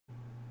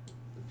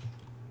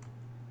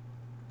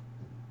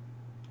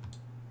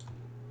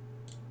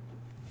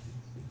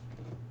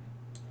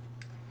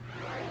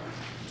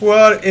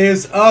What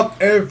is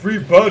up,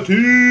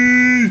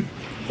 everybody?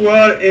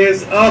 What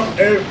is up,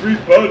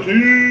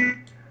 everybody?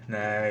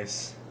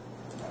 Nice.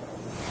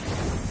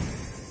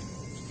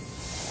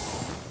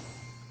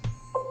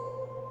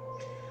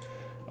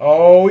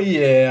 Oh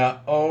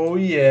yeah,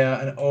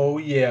 and oh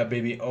yeah,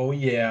 baby, oh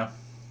yeah.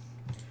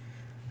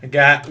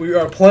 We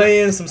are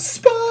playing some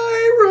Spyro.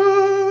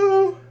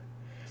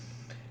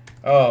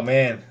 Oh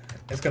man,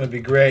 it's gonna be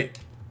great.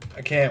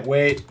 I can't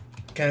wait.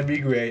 Gonna be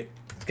great.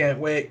 Can't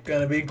wait.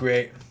 Gonna be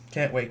great.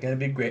 Can't wait. Gonna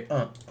be great.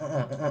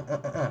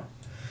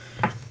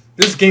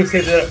 This game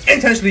says that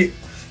intentionally.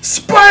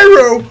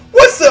 Spyro,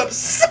 what's up,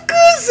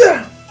 suckers?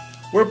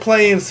 We're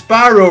playing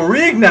Spyro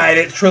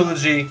Reignited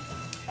trilogy.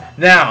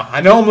 Now,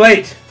 I know I'm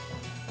late.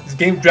 This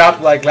game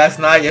dropped like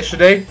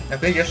yesterday. I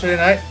think yesterday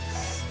night.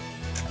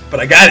 But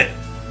I got it.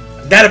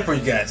 I got it for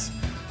you guys.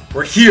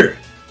 We're here.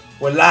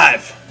 We're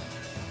live.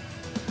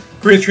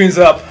 Green screen's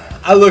up.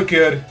 I look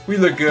good. We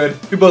look good.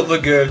 We both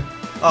look good.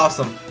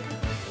 Awesome.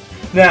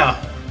 Now,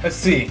 let's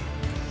see.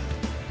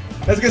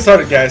 Let's get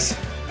started, guys.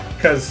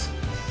 Because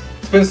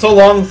it's been so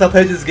long since I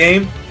played this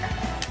game.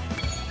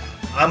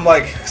 I'm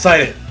like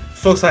excited.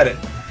 So excited.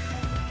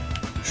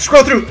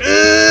 Scroll through.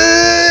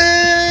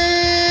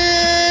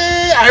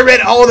 I read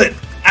all of it.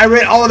 I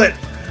read all of it.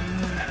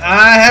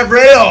 I have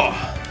read it all.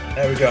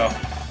 There we go.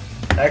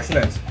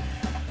 Excellent.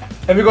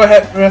 Let me go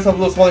ahead and make myself a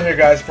little smaller here,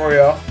 guys, for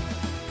y'all.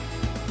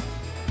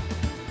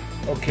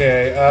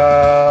 Okay,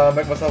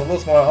 make myself a little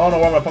smaller. I don't know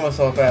where I'm gonna put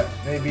myself at.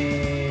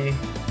 Maybe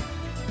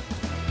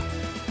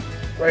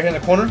right here in the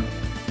corner.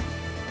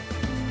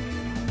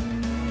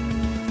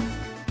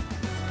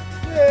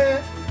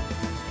 Yeah,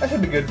 that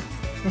should be good.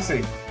 Let's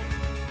see.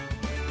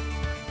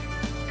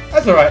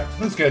 That's alright.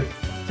 That's good.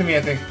 To me,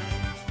 I think.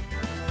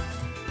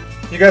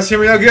 You guys hear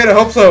me all good? I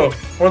hope so.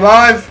 We're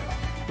live.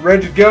 We're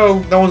ready to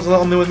go. No one's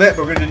letting me with that,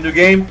 but we're gonna do a new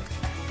game.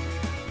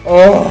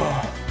 Oh.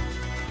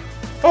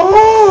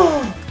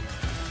 Oh.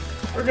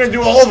 We're gonna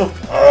do all of them.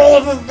 All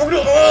of them. We're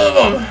gonna do all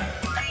of them.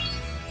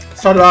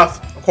 Started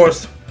off, of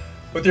course,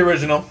 with the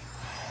original.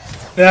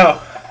 Now,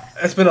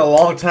 it's been a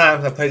long time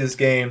since I played this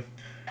game.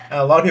 And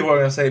a lot of people are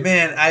gonna say,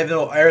 man, I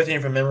know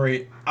everything from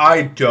memory.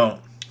 I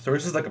don't. So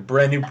this is like a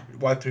brand new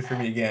walkthrough for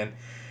me again.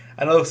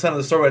 I know the son of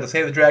the story. We have to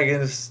save the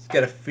dragons.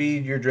 Gotta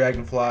feed your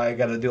dragonfly.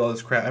 Gotta do all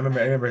this crap. I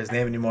remember his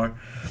name anymore.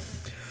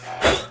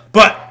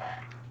 But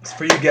it's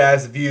for you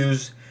guys, the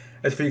views.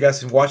 It's for you guys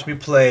to watch me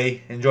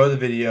play, enjoy the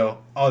video,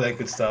 all that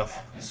good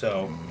stuff.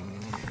 So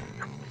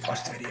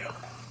watch the video.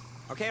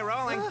 Okay,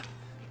 rolling.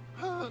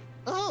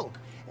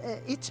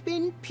 It's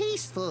been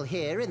peaceful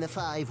here in the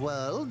 5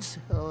 worlds,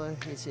 or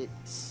is it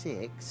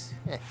 6?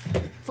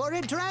 For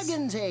a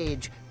dragon's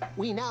age,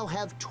 we now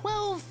have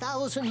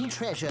 12,000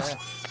 treasure,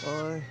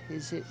 or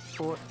is it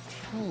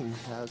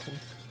 14,000?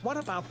 What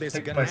about this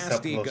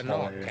nasty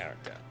Gnark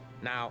character?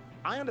 Now,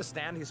 I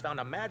understand he's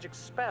found a magic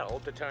spell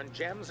to turn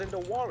gems into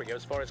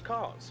warriors for his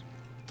cause.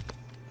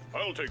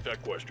 I'll take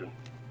that question.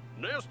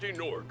 Nasty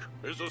Nork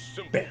is a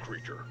simple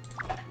creature.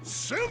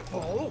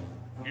 Simple?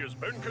 He has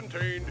been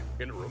contained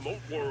in a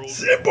remote world.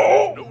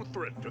 Simple. No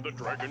threat to the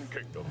Dragon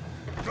Kingdom.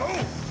 No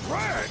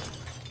threat?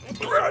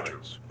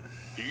 Besides,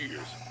 he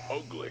is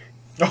ugly.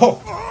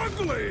 Oh.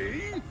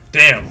 Ugly?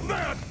 Damn.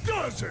 That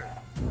does it.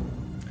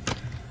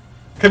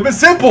 Could've been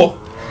simple.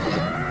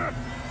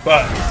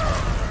 But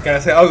gotta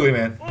say ugly,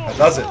 man. That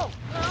does it.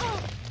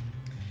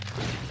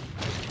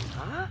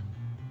 Huh?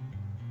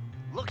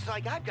 Looks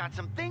like I've got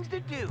some things to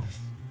do.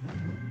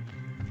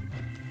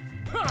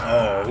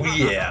 Oh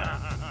yeah.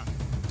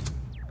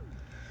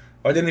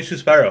 Why didn't he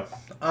choose Spyro?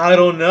 I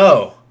don't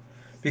know.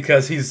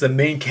 Because he's the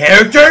main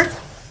character?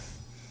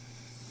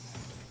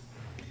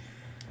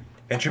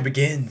 Adventure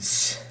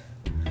begins.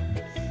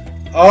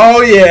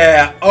 Oh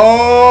yeah.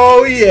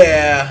 Oh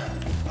yeah.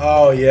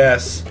 Oh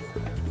yes.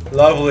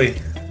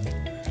 Lovely.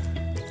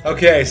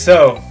 Okay,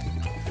 so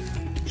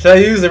should I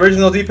use the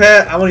original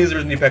D-pad? I'm gonna use the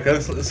original D-pad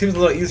because it seems a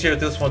little easier with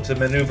this one to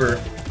maneuver.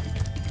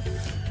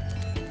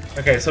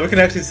 Okay, so we can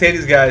actually save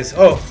these guys.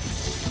 Oh,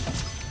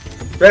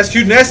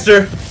 rescued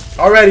Nestor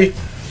already.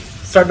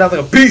 Starting out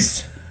like a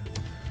beast.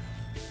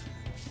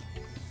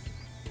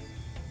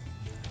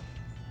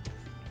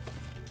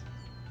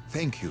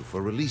 Thank you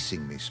for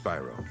releasing me,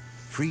 Spyro.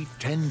 Free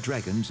 10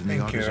 dragons in the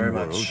Artisan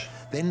world,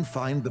 then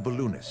find the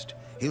balloonist.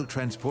 He'll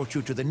transport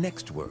you to the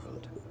next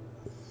world.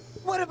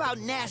 What about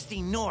Nasty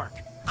Nork?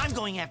 I'm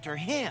going after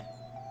him.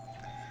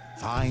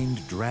 Find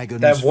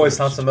dragons. That voice first.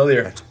 sounds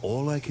familiar. That's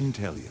all I can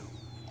tell you.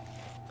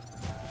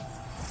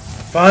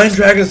 Find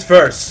dragons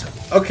first.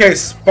 Okay,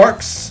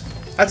 Sparks.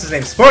 That's his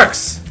name,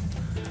 Sparks.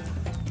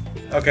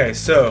 Okay,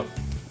 so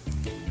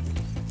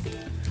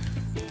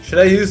should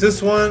I use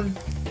this one?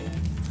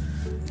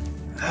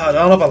 I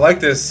don't know if I like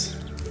this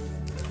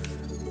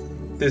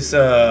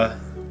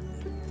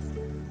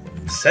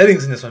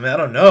settings in this one, man. I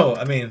don't know.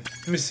 I mean,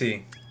 let me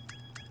see.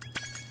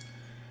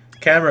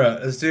 Camera.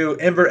 Let's do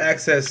invert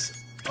access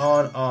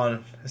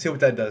on. Let's see what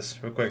that does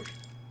real quick.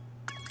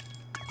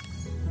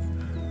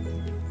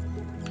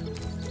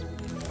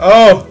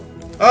 Oh!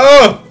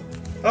 Oh!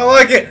 I don't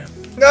like it!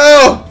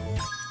 No!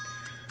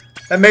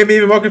 That made me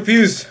even more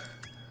confused.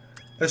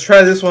 Let's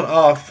try this one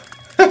off.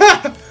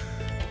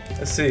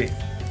 Let's see.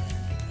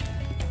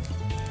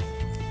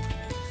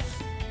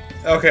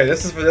 Okay,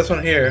 this is for this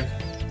one here.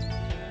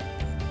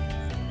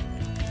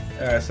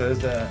 Alright, so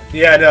there's the...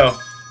 Yeah, I know.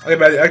 I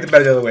like the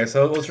better the other way,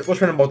 so we'll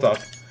turn them both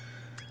off.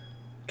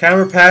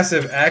 Camera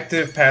passive,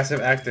 active,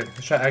 passive, active.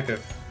 Let's try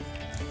active.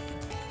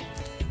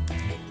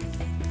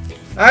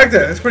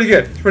 Active! That's pretty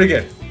good. It's pretty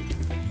good.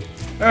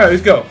 Alright,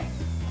 let's go.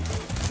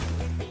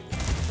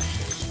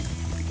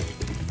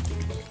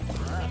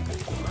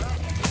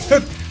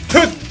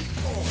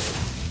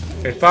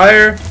 Okay,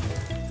 fire,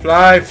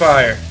 fly,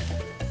 fire.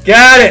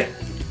 Got it!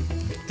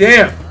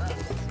 Damn!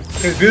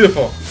 It's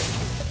beautiful.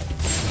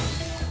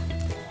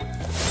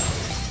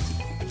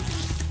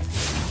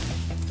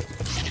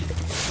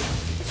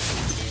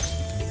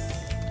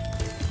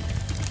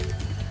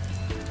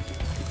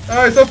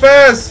 Alright, so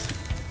fast!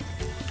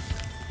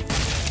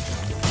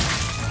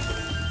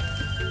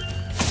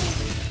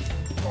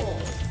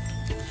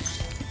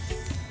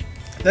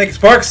 Thank you,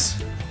 Sparks!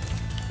 So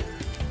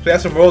we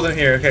have some rolls in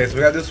here. Okay, so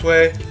we got this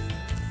way.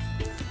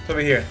 It's over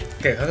here.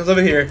 Okay, nothing's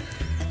over here.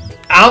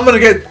 I'm gonna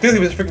get dizzy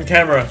with this freaking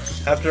camera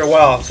after a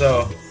while,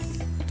 so...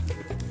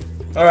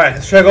 Alright,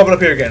 let's try to go up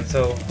here again.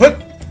 So, hook!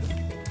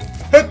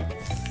 Hook!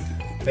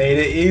 Made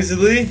it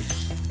easily.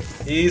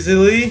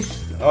 Easily.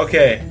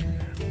 Okay.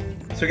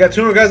 So we got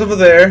 2 more guys over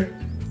there.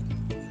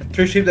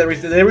 3 sheep that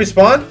did they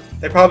respawn?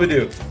 They probably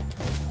do.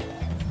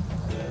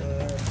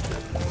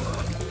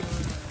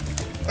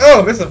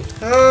 Oh, missed him.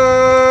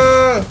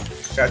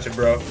 Gotcha,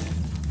 bro.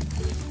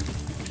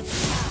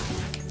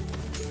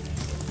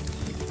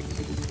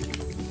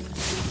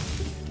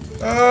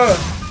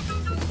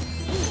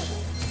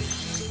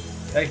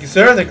 Thank you,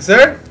 sir. Thank you,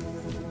 sir.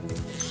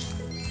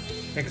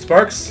 Thank you,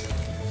 Sparks.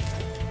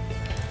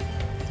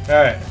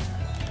 Alright.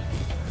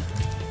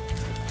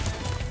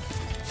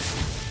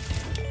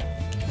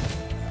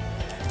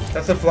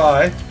 That's a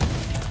fly.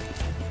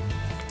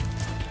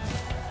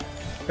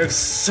 Looks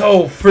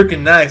so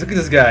freaking nice. Look at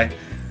this guy.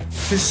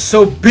 He's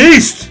so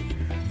beast.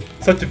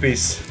 Such a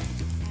beast.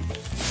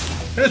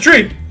 In a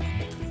tree.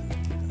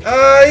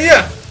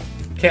 Yeah.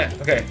 Can't.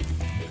 Okay.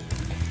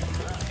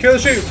 Kill the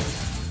sheep.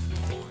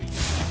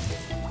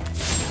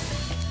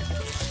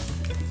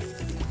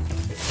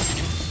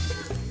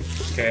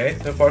 Okay.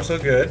 So far, so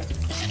good.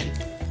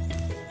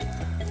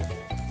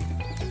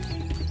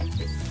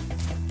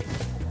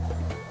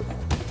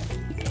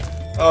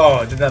 Oh,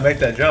 I did not make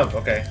that jump.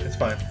 Okay, it's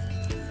fine.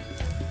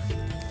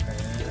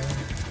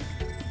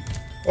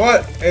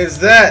 What is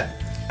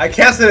that? I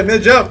canceled it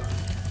mid-jump.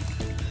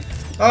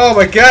 Oh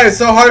my god, it's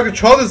so hard to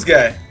control this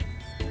guy.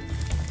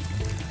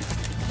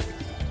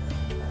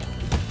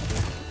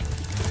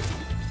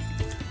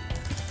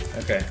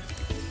 Okay.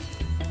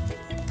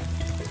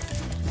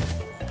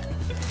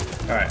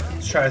 Alright,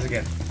 let's try this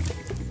again.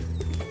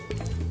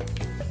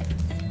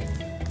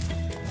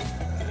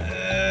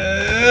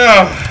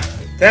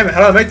 Damn it,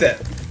 how do I make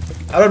that?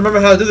 I don't remember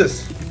how to do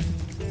this.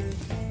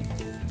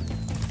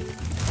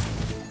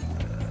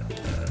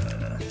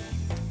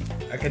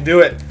 I can do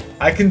it.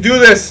 I can do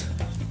this.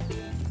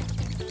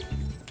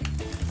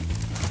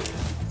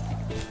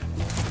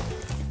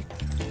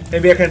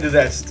 Maybe I can do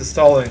that. It's the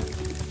stalling.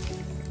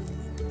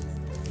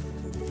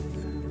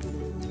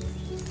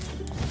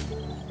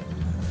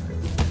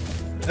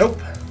 Nope.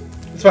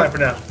 It's fine for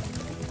now.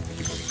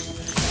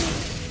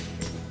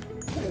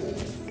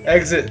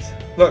 Exit.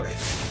 Look.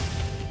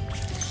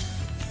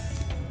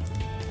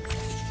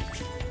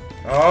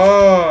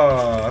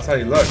 Oh, that's how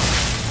you look.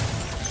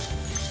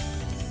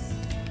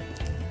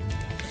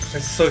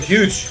 It's so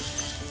huge.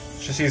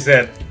 She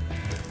said.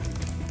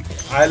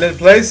 Island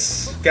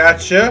place.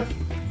 Gotcha.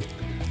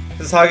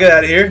 This is how I get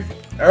out of here.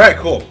 Alright,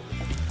 cool.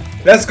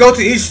 Let's go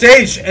to each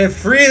stage and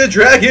free the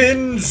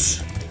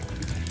dragons.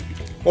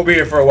 We'll be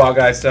here for a while,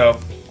 guys, so.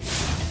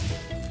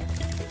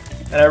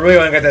 And I really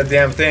want to get that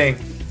damn thing.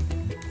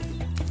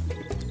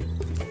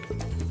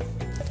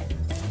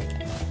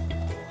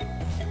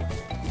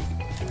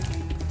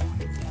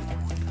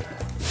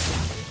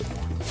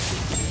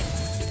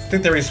 I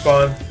think they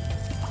respawn.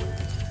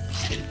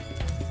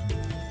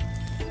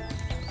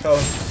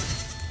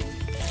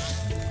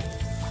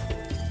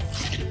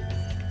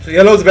 So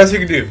yellow is the best you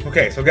can do.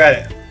 Okay, so got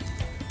it.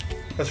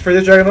 Let's free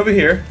the dragon over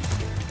here.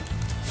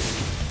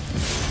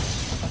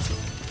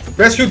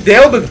 Rescue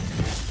Delbin!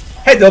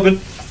 Hey Delbin!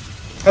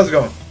 How's it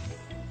going?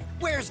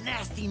 Where's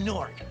Nasty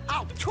Nork?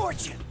 I'll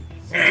torch him!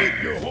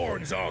 Keep your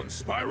horns on,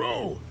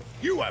 Spyro.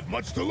 You have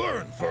much to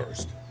learn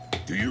first.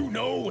 Do you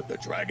know what the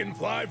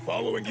dragonfly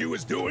following you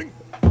is doing?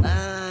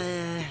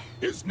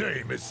 His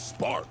name is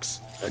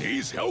Sparks, and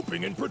he's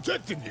helping and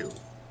protecting you.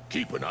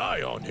 Keep an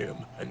eye on him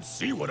and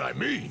see what I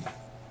mean.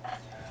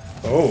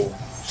 Oh.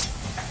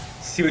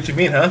 See what you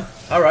mean, huh?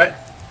 Alright.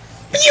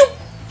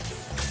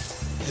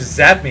 Just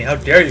zap me, how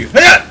dare you?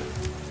 Hiya!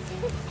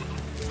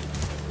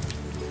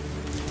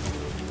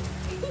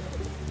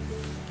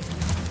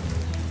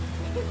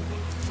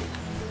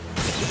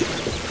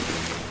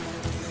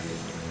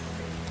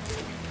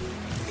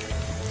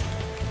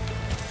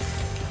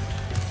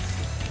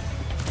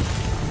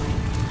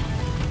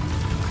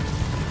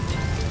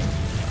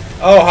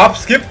 Oh, hop,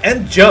 skip,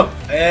 and jump.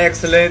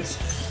 Excellent.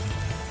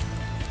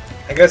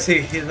 I guess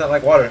he's not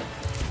like water.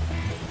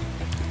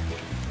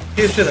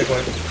 He should like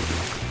water.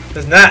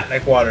 Does not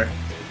like water.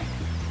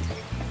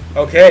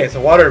 Okay,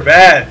 so water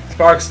bad.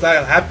 Sparks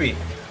not happy.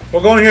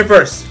 We're going here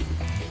first.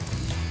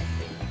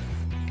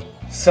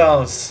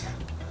 Sounds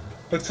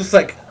looks just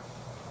like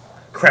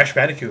Crash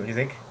Bandicoot, you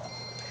think?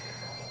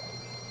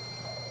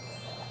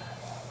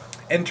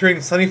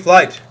 Entering Sunny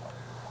Flight.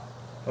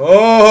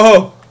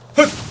 Oh!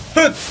 Hut!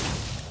 Hut!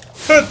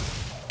 Hut!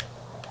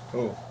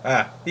 Oh,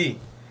 E.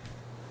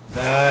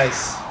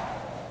 Nice.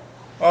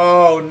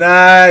 Oh,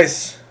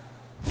 nice.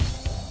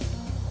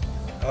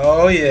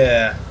 Oh,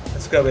 yeah.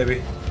 Let's go,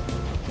 baby.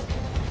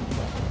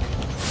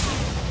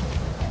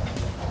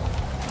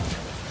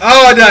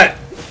 Oh, I died.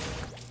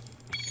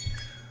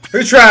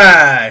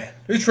 Retry.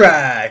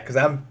 Retry. Because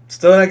I'm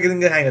still not getting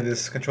the hang of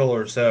this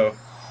controller, so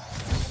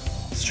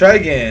let's try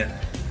again.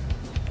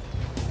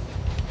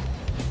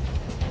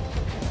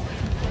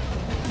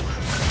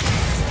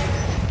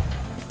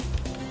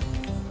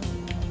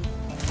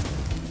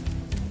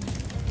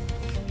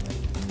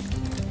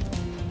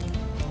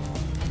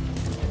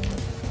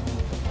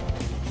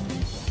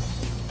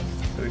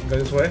 So we can go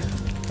this way.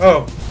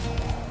 Oh.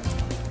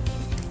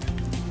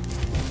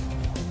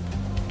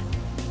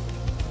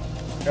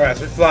 Alright,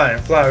 so we fly,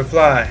 we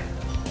fly.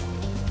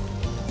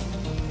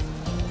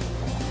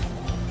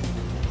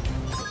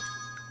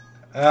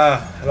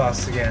 Ah, I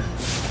lost again.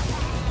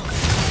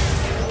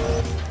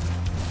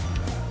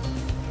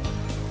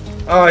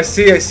 Oh, I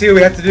see what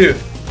we have to do.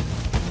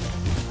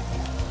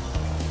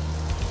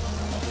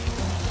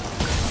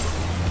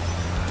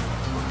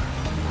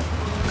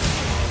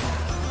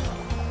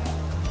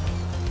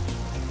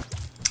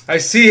 I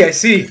see.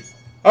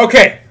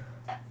 Okay.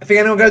 I think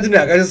I know what I gotta do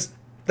now. I gotta just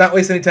not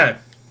waste any time.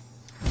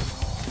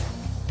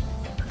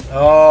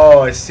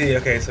 Oh, I see.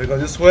 Okay, so we go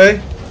this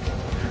way.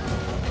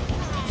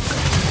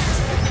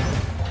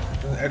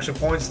 Extra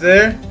points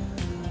there.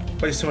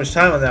 Waste too much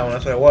time on that one.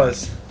 That's what it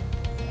was.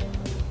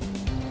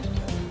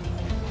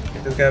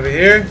 Get this guy over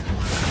here.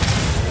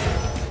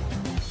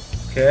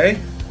 Okay.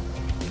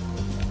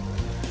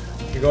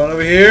 You're going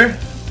over here.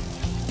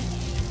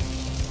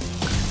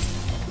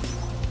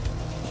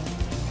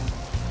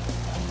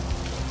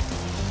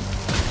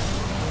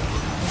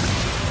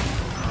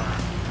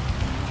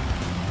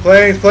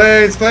 Planes!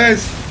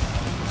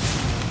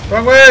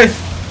 Wrong way!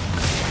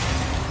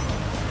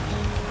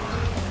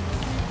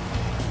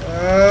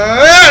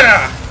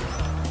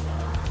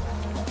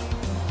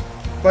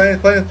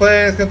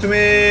 Planes, come to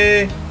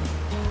me!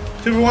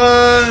 2 for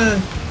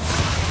 1!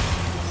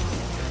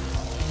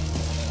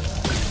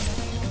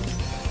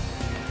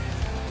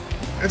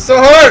 It's so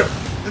hard!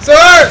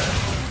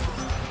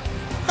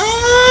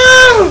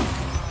 Oh!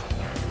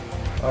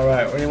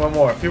 Alright, we need one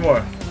more. A few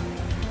more.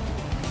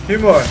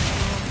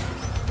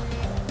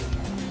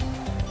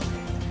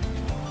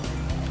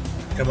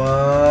 Come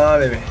on,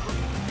 baby.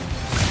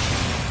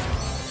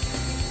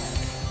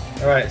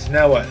 Alright, so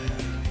now what?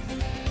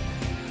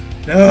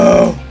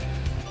 No!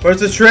 Where's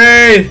the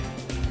train?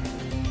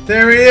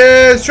 There he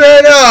is!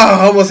 Train! Oh,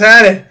 almost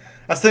had it.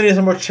 I still need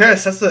some more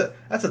chests. That's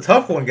a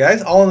tough one,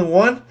 guys. All in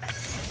one.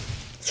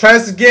 Let's try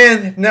this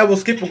again. If not, we'll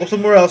skip. We'll go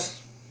somewhere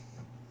else.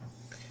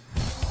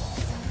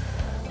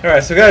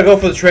 Alright, so we gotta go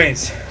for the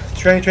trains.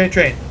 Train.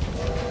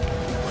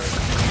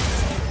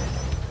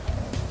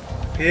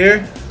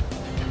 Here.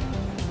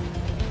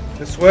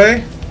 This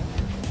way.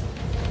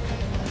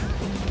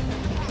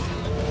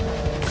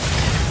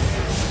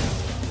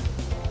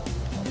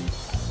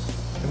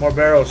 Some more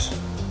barrels.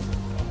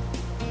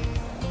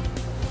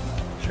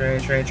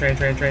 Trains.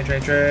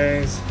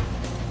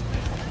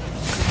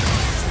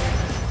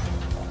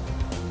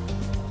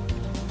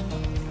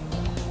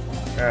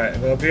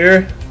 Alright, go up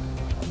here.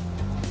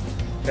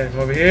 Okay, come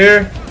over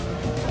here.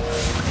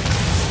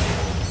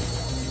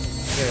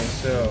 Okay,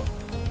 so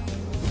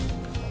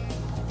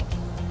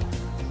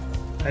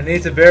I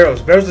need the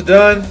barrels. Barrels are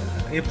done.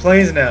 I need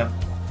planes now.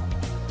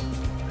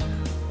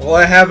 Will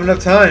I have enough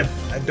time?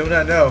 I do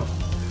not know.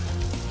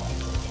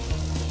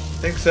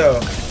 I think so.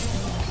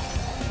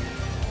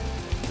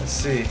 Let's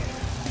see.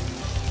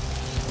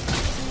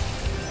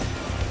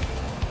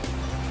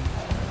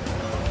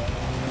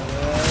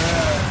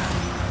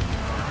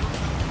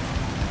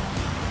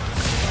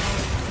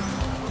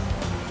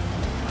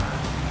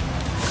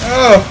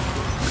 Oh!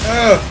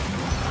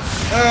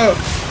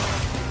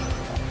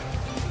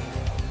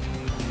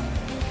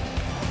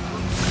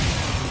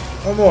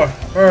 One more.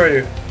 Where are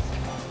you?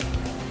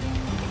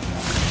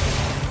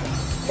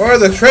 Where are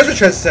the treasure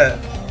chests at?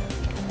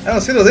 I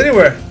don't see those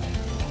anywhere.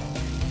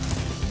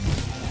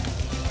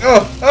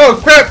 Oh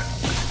crap!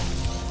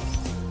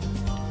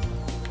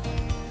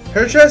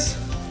 Treasure chests?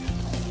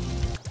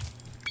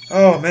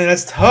 Oh man,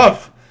 that's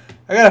tough.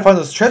 I gotta find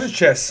those treasure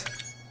chests.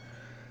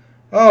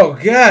 Oh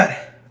god.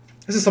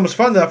 This is so much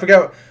fun though. I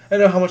forgot. I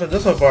don't know how much I've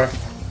done so far.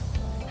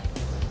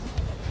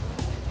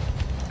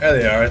 There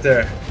they are, right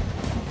there.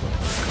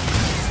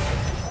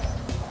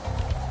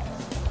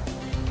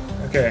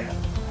 Okay.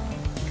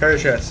 Treasure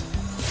chest.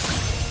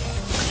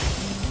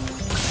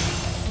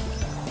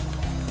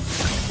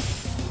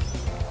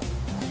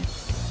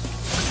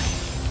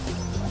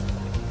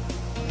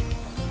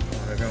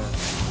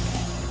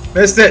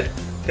 Missed it.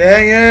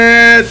 Dang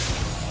it.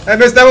 I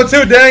missed that one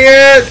too. Dang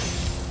it.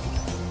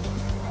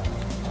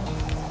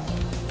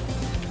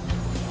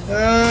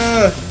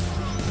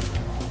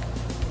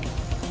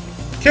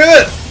 Kill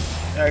it.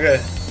 Alright, good.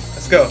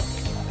 Let's go.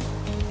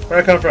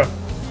 Where'd I come from?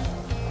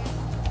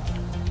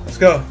 Let's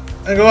go.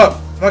 And go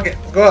up. Fuck it.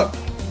 Go up.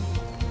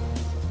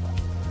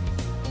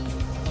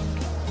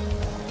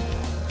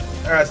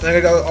 Alright, so now I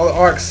got all the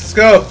arcs. Let's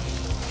go.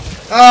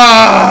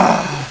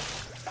 Ah!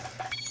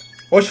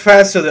 What's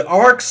faster, the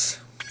arcs?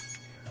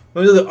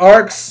 We'll do the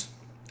arcs.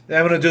 Then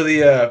I'm gonna do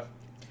the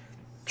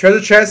treasure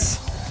chests,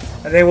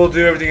 and then we'll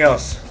do everything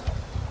else.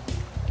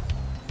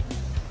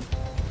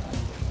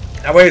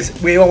 That way,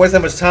 we won't waste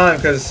that much time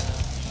because.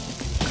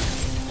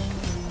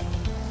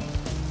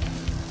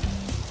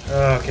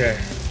 Okay.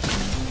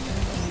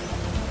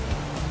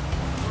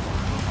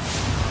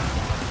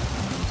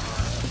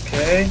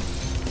 Okay.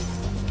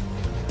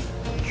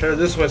 Sure,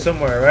 this way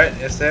somewhere, right?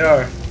 Yes, they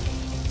are.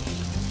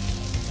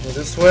 Go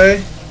this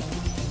way.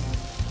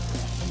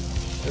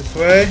 This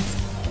way.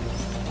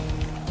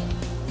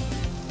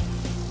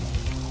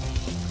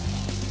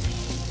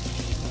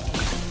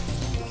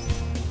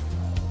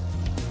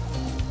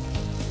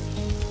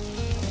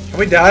 Can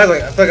we dive?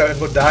 Like, I feel like I can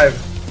go dive.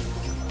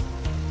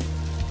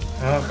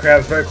 Oh crap!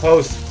 It's very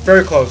close.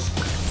 Very close.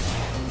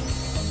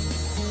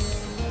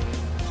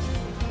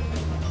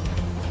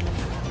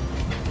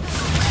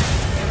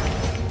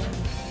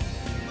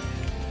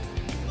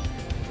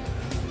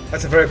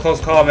 That's a very close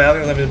call, man. I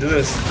don't think I'm gonna do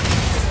this.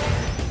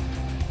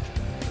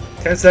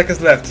 10 seconds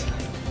left.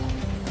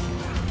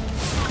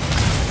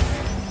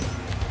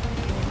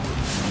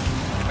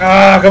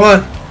 Ah, come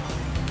on.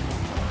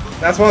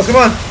 Last one, come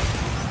on.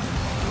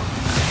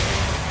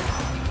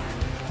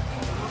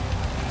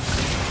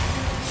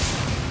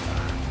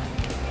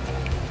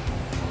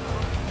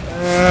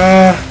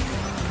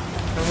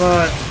 Come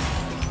on.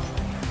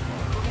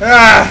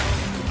 Ah!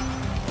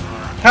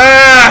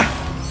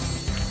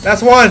 Ah!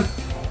 Last one.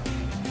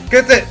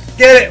 Get it!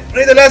 Get it! We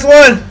need the last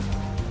one!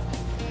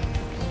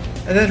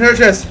 And then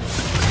purchase.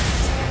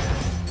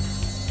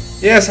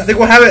 Yes, I think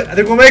we'll have it. I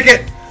think we'll make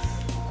it.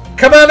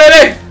 Come on,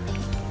 baby!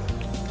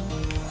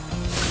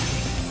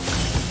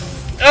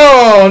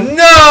 Oh,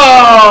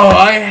 no!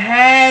 I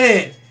had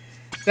it!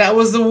 That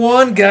was the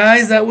one,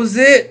 guys. That was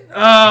it.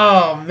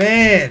 Oh,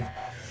 man.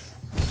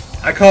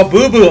 I call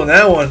boo-boo on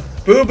that one.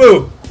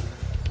 Boo-boo.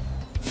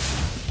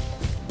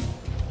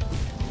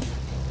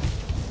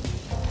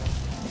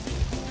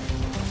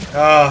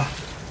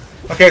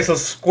 Okay, so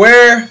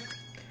square,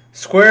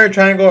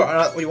 triangle are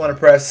not what you want to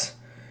press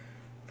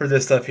for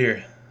this stuff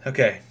here.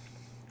 Okay.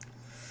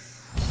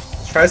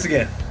 Let's try this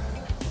again.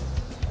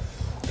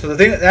 So the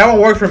thing, that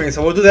won't work for me,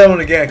 so we'll do that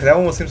one again, because that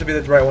one seems to be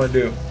the right one to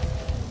do.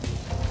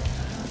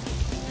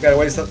 We gotta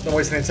don't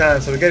waste any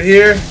time. So we get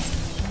here,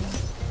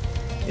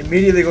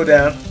 immediately go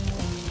down,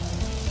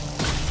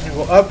 and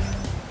go up.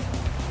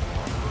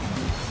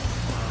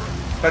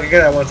 If I can get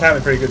that one time,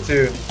 it's pretty good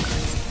too.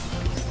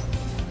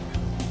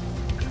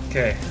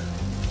 Okay.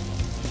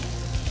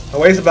 I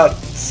waste about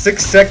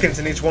 6 seconds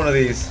in each one of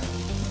these.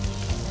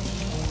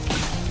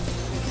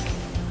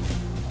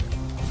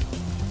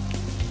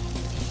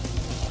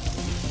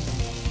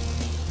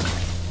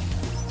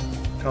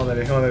 Come on,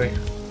 baby. Come on, baby.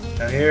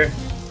 Down here.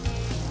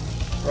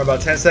 We're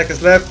about 10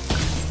 seconds left.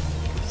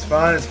 It's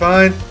fine. It's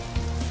fine.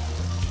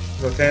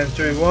 Go 10,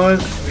 3, 1.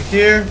 Over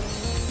here.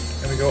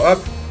 And we go up.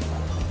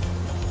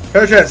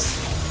 Purchase.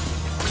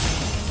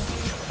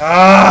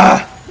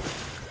 Ah!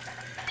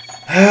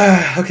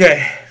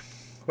 Okay.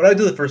 What did I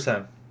do the first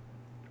time?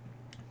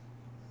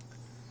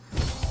 I'm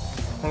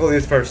gonna go do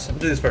this first. I'm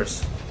gonna do this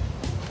first.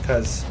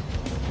 Because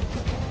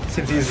it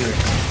seems easier.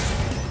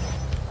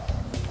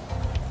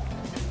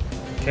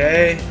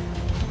 Okay.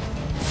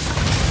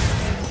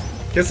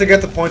 Just to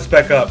get the points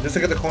back up. Just to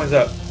get the coins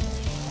up.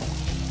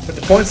 Put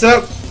the points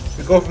up,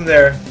 we go from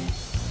there.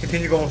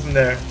 Continue going from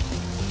there.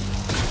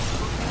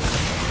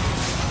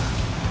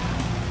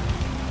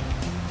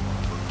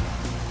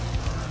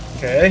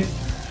 Okay.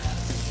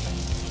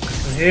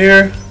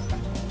 Here.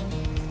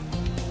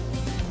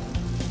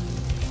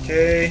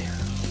 Okay.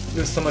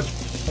 There's so much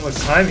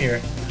time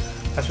here.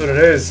 That's what it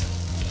is.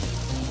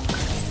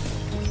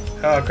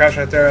 Oh, crash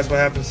right there. That's what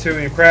happens too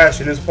when you crash.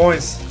 You lose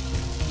points.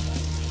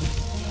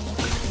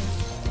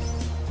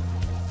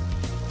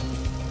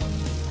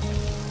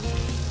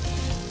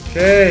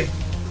 Okay.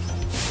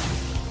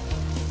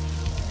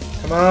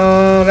 Come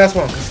on, last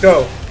one. Let's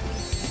go.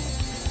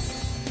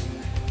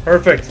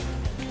 Perfect.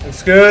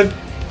 Looks good.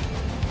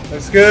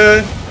 Looks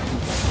good.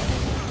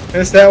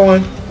 Missed that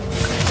one.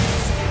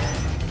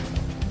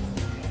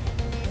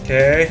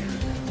 Okay.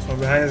 So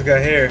behind this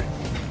guy here.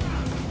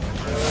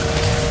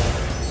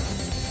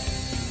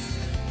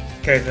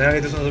 Okay, so now I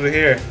get this one over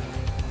here.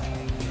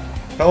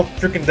 Don't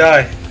freaking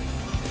die.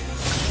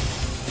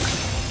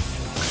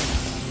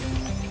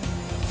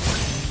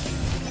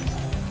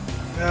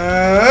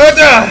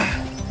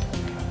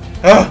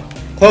 Oh,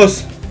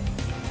 close.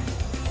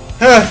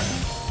 The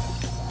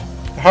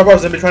hard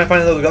part's gonna be trying to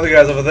find those other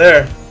guys over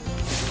there.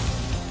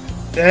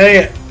 Dang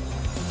it.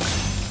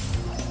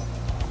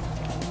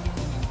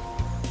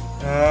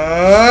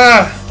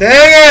 Ah, dang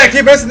it! I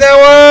keep missing that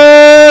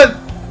one!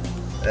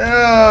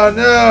 Oh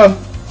no!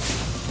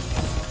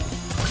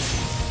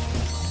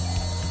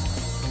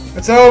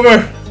 It's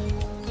over!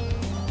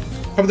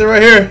 Hope they're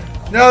right here.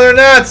 No, they're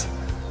not!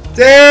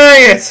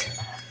 Dang it!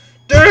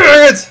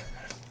 Dang it!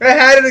 I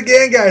had it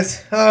again,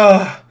 guys.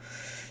 Oh,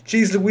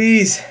 jeez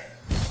Louise.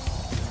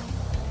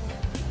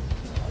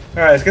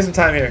 Alright, let's get some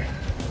time here.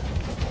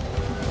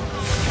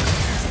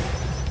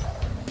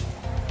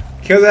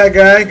 Kill that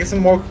guy, get some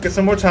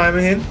more time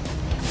in him.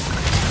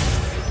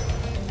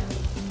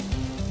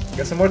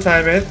 Get some more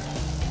time in.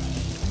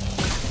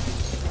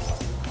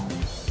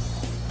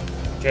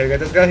 Okay, we got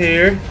this guy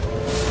here.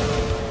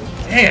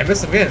 Dang, I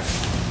missed him again.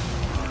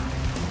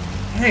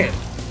 Dang it.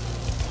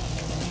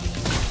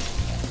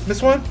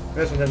 Miss one?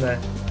 Miss one, didn't I?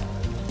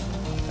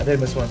 I did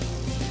miss one.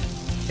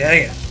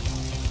 Dang it.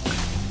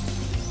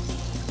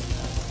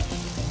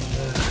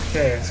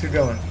 Okay, let's keep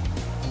going.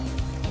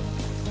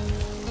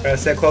 Gotta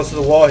stay close to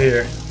the wall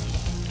here.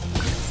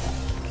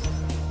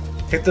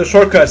 Hit those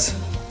shortcuts.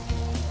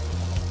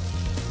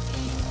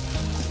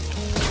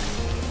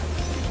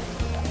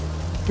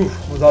 Whew,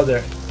 was out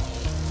there.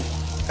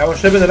 That one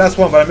should have been the last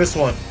one, but I missed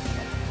one.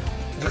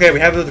 It's okay, we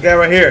have the guy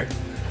right here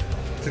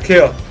to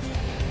kill.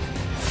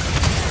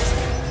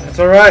 That's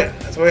alright.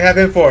 That's what we have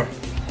him for.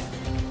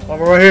 One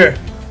more right here.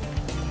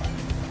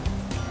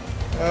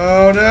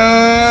 Oh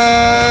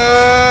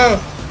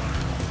no!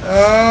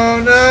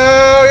 Oh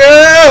no!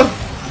 Yeah!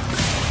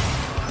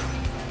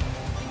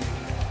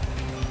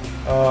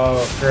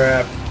 Oh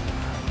crap.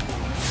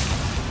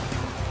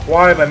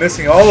 Why am I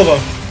missing all of them?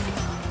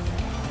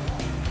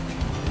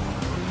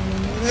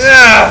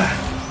 Yeah!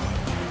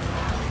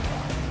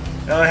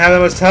 I don't have that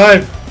much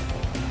time.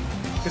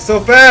 It's so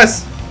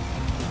fast.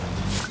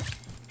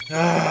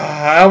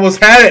 I almost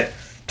had it.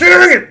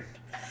 Dang it!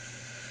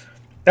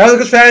 That was a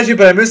good strategy,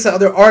 but I missed the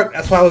other arc.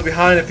 That's why I was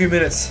behind a few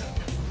minutes.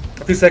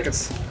 A few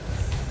seconds.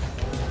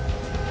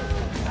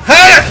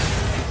 Ha!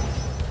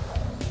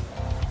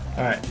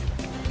 Alright.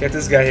 Get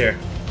this guy here.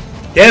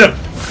 Get him!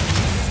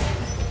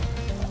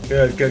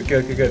 Good, good,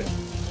 good, good, good.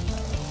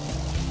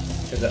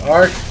 Get the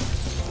arc.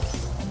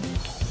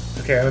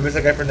 Okay, I'm gonna miss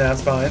that guy for now,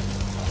 it's fine.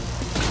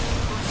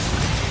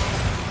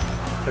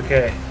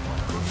 Okay.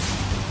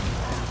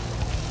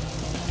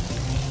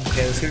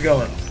 Okay, let's keep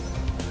going.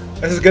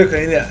 This is good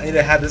because I need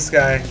to have this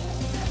guy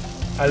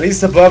at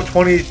least above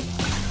 20,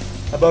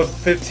 above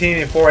 15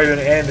 before I even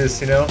end this,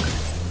 you know?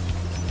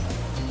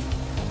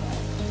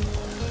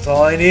 That's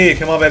all I need.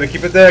 Come on, baby.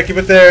 Keep it there. Keep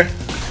it there.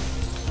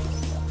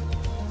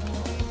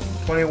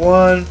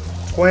 21,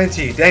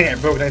 20. Dang it, I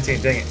broke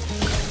 19. Dang it.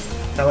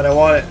 Not what I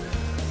wanted.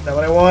 Not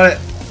what I wanted.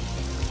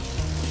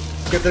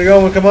 Get there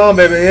going. Come on,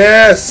 baby.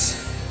 Yes.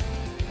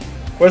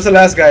 Where's the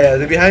last guy at?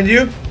 Is he behind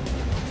you?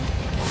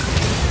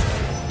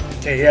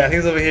 Okay, yeah, I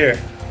think he's over here.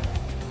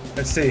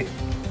 Let's see.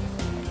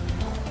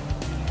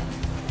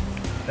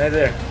 Right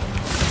there.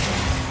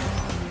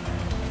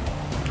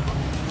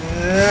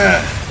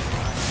 Yeah.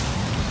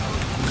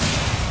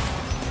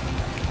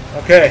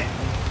 Okay.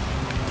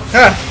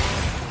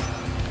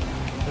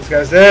 Ha! This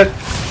guy's dead.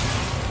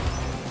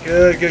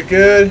 Good, good,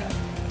 good.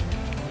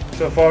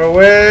 So far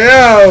away.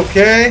 Yeah,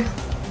 okay.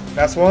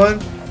 That's one.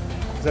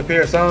 He's up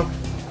here, some.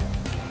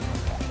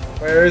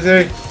 Where is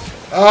he?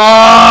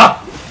 Ah!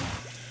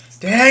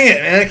 Dang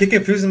it, man. I keep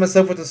confusing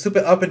myself with the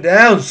stupid up and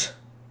downs.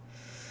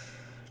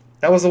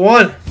 That was the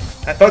one.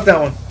 I felt that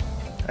one.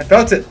 I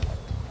felt it.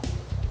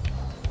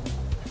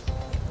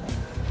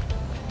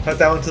 Felt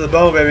that one to the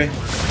bone, baby.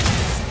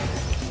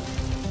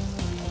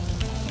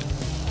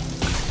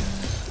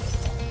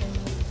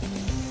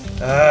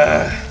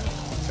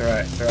 It's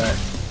alright, it's alright.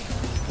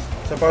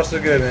 So far so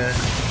good, man.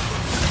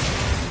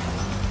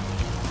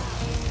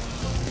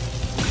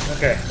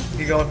 Okay,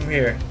 keep going from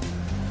here.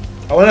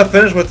 I want to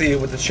finish with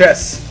the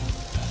chests.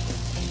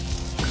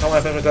 I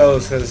want to finish with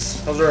those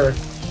because those are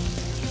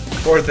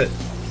worth it.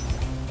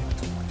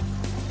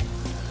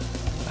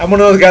 I'm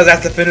one of those guys that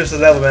have to finish the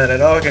level, man. I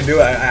know I can do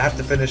it. I have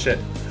to finish it.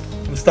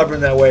 I'm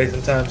stubborn that way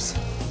sometimes.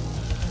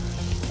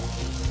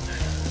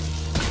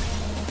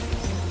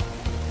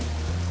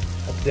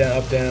 Up, down,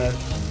 up, down.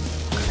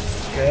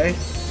 Okay,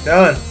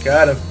 done.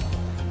 Got him.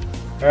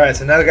 Alright,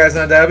 so now the guy's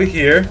gonna die over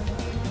here.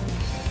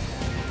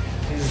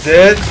 He's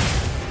dead.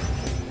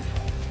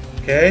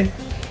 Okay.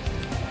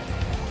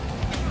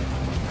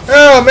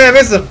 Oh man, I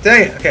missed him.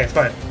 Dang it. Okay, it's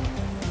fine.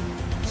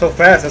 So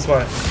fast, that's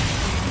why.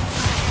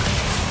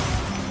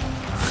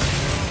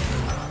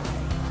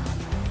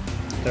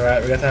 It's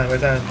alright, we got time, we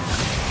got time.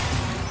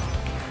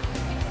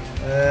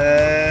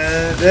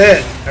 And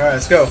dead. Alright,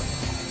 let's go.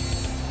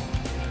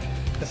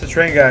 That's a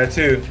train guy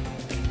too.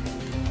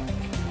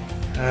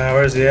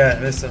 Where's he at? I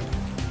missed him.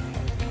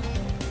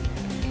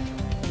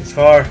 He's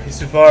far. He's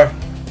too far.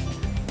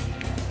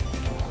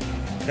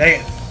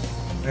 Dang it.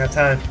 I got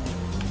time.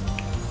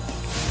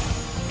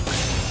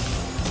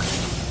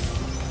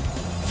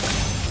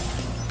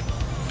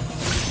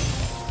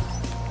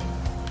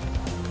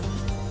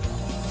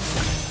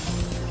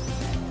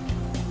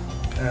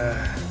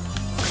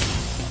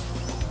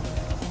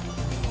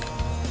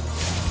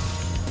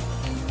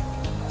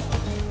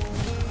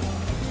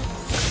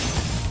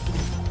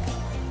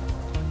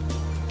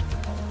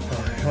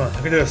 Come on,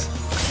 I can do this.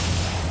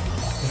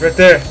 He's right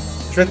there.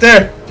 He's right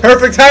there.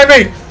 Perfect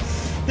timing.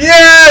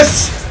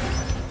 Yes!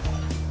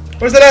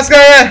 Where's the last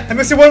guy at? I'm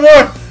missing one more.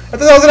 I thought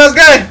that was the last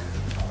guy.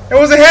 It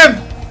wasn't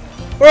him.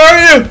 Where are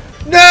you?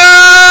 No!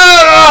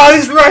 Oh,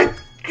 he's right.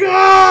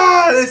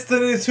 God, I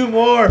still need 2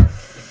 more.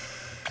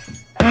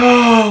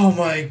 Oh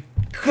my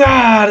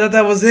God, I thought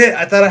that was it.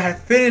 I thought I had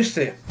finished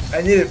it.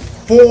 I needed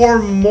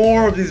 4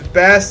 more of these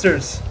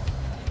bastards.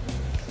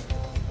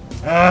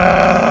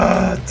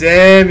 Ah,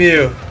 damn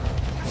you.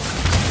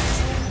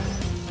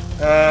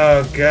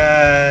 Oh,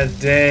 God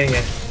dang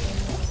it.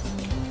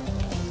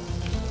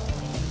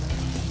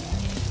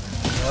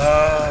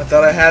 I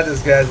thought I had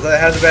this, guys. I thought I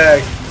had the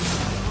bag.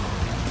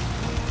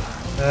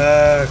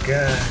 Oh,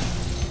 God.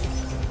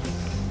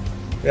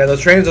 Yeah,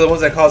 those trains are the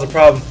ones that cause a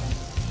problem.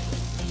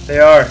 They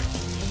are.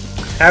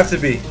 Have to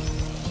be.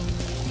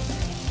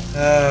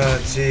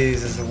 Oh,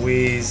 Jesus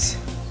Louise.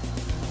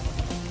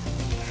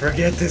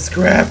 Forget this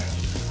crap.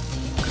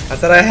 I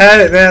thought I had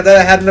it, man. I thought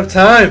I had enough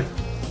time.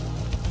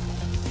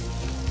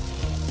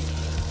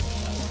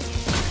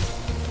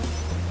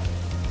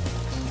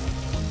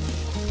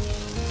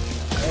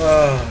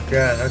 Oh,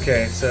 God.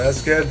 Okay, so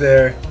that's good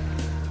there.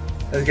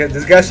 That's good.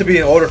 This guy should be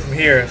in order from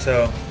here,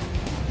 so.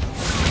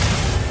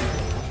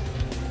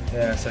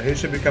 Yeah, so he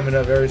should be coming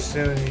up very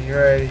soon.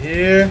 Right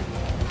here.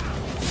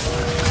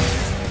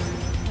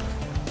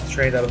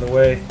 Trained out of the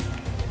way.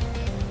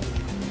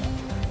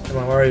 Come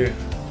on, where are you?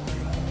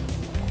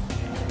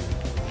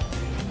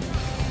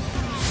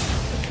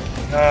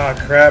 Ah,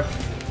 crap.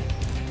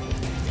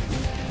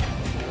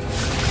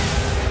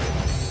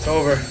 It's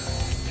over.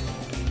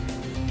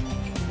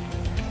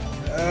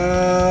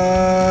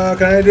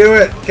 Can I do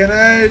it? Can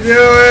I do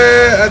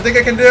it? I think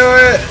I can do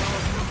it.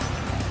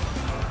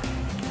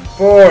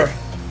 4,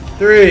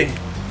 3,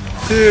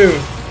 2,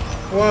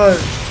 1.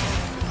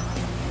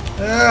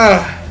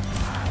 Ah.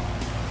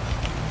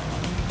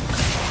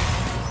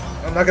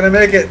 I'm not gonna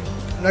make it.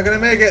 I'm not gonna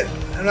make it.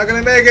 I'm not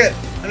gonna make it.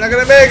 I'm not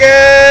gonna make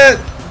it.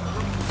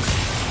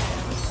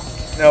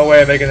 No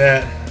way I'm making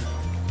that.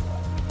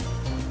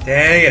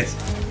 Dang it.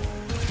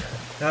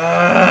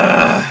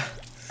 Ah.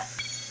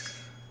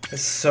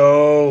 It's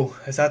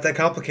not that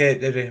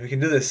complicated. We can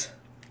do this.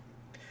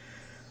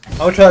 I'm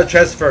gonna try the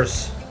chest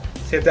first.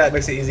 See if that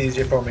makes it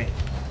easier for me.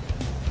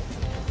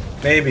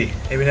 Maybe.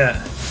 Maybe not.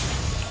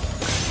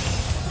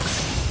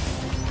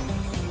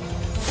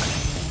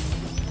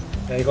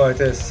 Yeah, you go like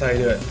this. That's how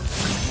you do it.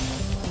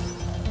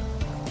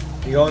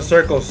 You go in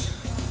circles.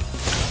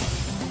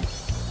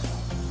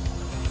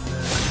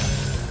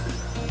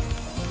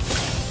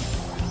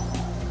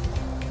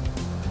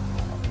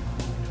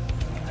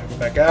 Go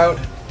back out.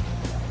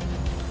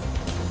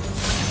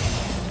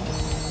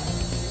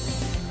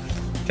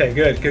 Okay,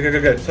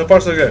 good. So far,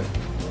 so good.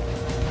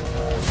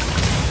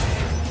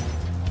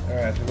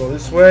 Alright, we'll go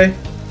this way.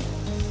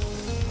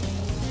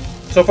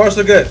 So far,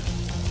 so good.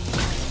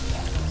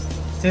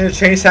 Just need to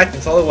change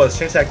tactics, all it was,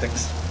 change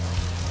tactics.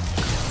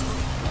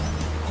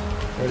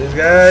 Where are these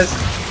guys?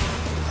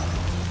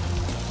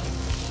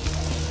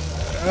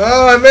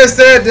 Oh, I missed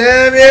it!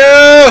 Damn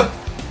you!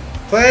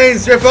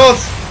 Planes, your fault!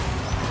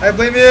 I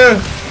blame you!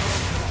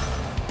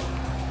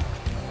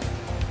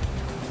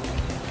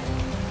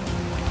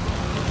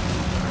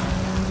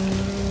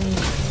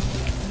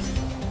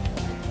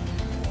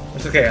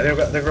 It's okay, I think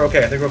we're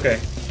okay, I think we're okay.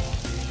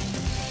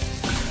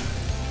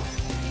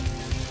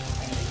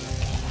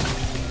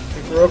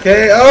 We're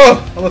okay.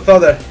 Oh! I almost fell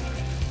there.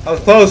 I was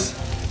close.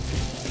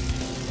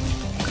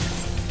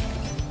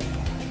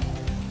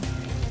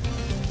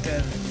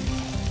 Damn.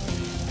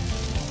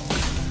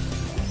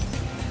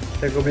 I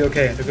think we'll be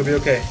okay. I think we'll be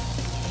okay.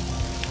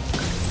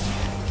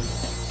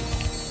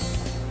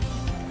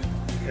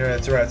 Yeah,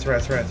 it's right. It's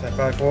right. It's right.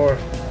 5, 4,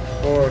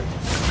 4,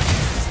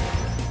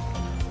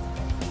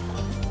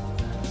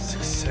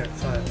 6, 7,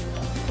 5,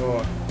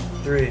 4,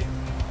 3,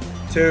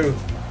 2,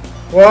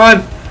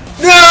 1.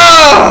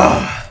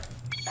 No!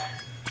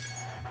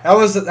 That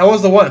was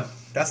the one.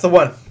 That's the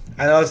one.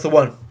 I know it's the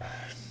one.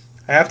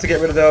 I have to get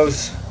rid of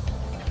those.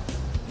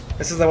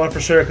 This is the one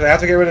for sure, because I have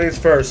to get rid of these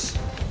first.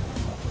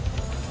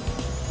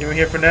 Leave them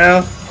here for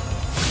now.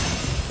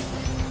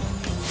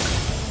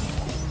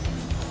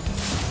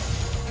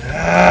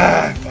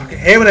 Ah, I fucking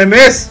hate when I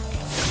miss.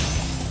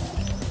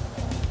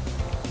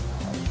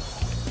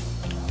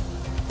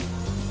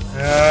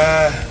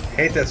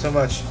 Hate that so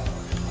much.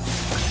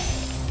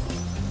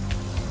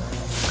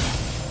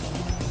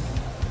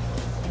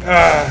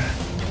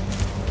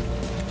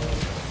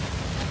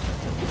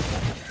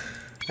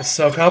 It's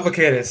so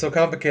complicated. It's so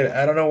complicated.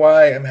 I don't know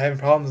why I'm having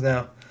problems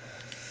now.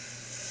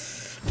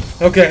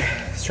 Okay,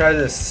 let's try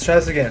this. Let's try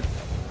this again.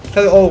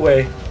 Try it all the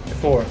way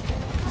before.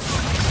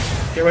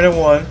 Get rid of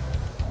 1.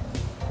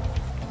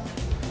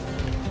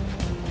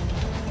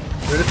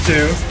 Get rid of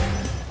 2.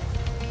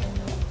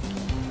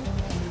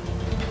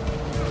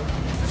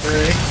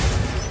 3.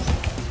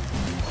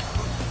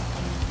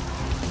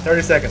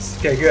 30 seconds.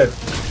 Okay, good.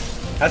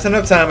 That's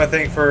enough time, I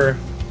think, for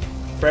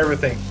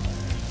everything.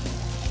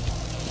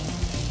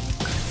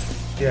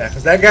 Yeah,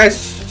 because that guy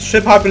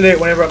should populate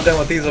whenever I'm done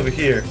with these over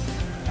here.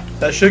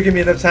 That should give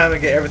me enough time to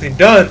get everything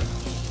done.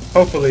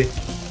 Hopefully.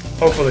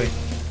 Hopefully.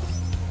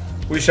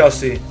 We shall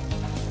see.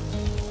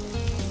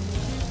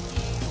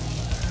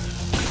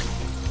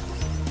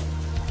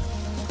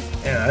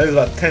 Yeah, it was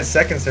about 10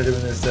 seconds they're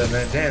doing this stuff,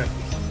 man. Damn.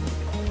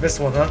 Missed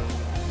one, huh?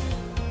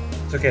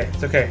 It's okay.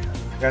 It's okay.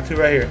 Got two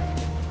right here.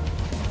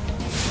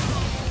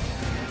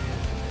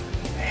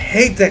 I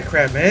hate that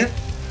crap, man.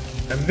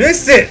 I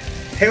missed it.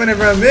 I hate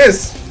whenever I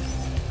miss.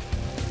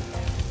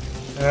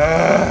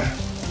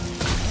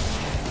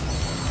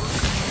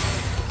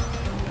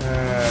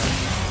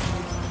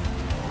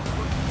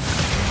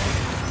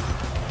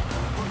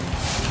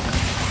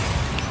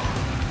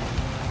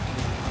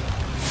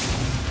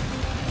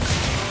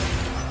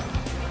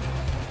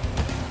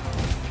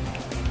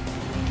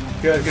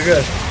 Good, good,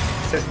 good.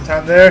 Save some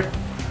time there.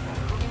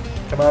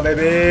 Come on,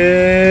 baby.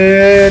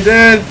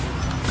 Dead.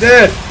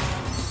 Dead.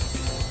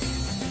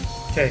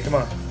 Okay, come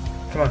on.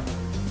 Come on.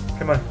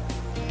 Come on.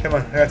 Come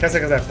on. I got 10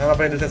 seconds left. I'm not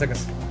playing to 10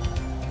 seconds.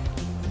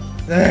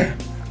 There.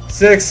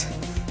 6,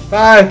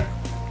 5,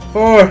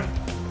 4,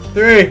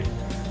 3,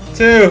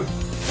 2.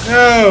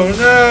 No,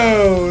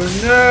 no,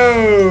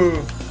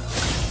 no.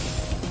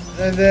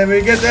 And then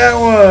we get that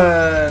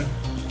one.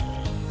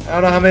 I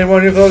don't know how many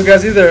more of those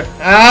guys either.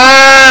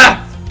 Ah!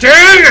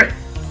 Dang it!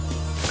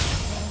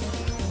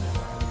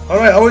 How do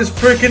I always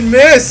freaking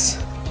miss?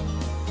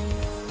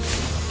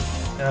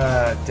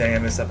 Ah, dang, I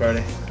messed up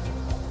already.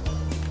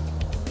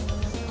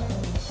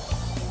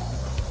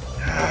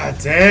 Ah,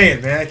 dang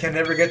it, man. I can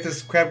never get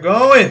this crap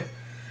going.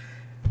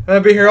 I'm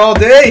gonna be here all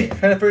day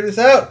trying to figure this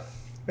out.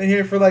 Been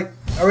here for like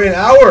already an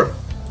hour.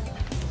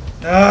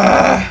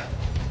 Ah,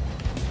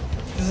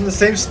 this is the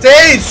same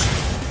stage.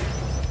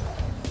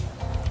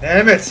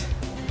 Damn it.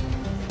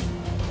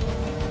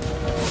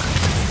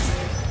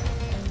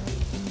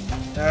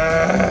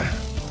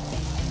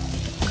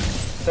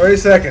 30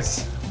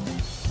 seconds.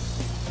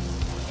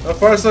 So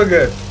far, so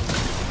good.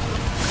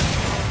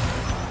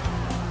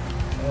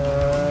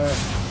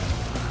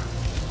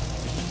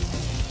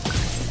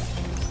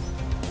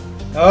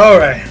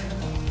 Alright.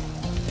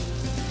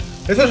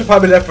 This one should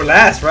probably be left for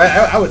last, right?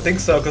 I would think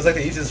so, because like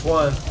the easiest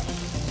one.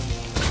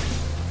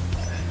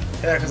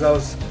 Yeah,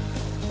 because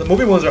the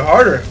movie ones are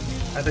harder,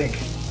 I think.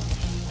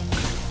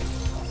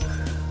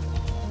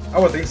 I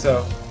would think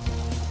so.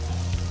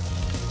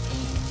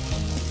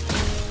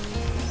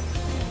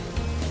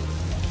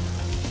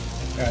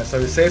 Alright, so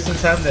we saved some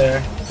time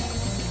there.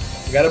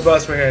 We got a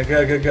bus right here.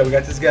 Good, good, good. We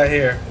got this guy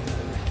here.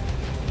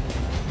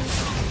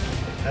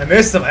 I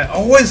missed him. I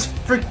always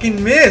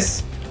freaking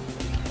miss.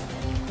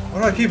 Why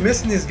do I keep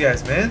missing these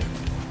guys, man?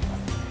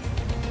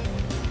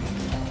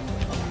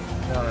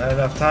 No, not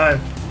enough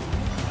time.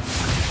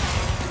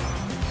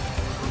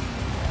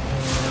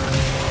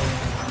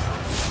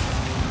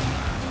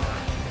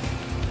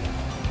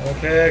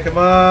 Okay, come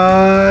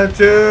on.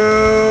 2,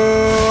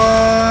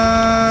 1.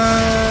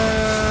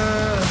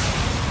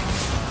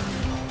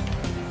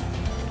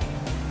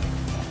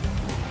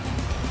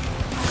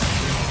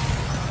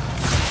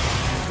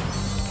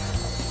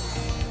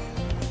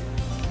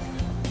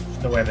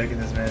 No way I'm making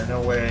this, man. No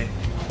way.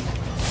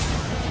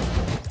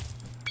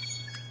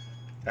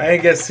 I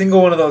didn't get a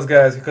single one of those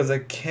guys because I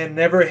can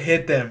never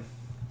hit them.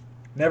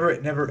 Never,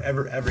 never,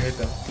 ever, ever hit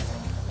them.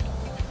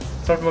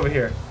 Start from over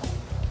here.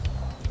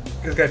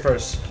 Get this guy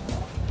first.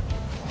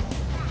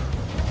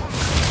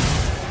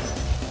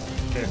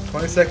 Okay,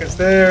 20 seconds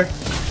there.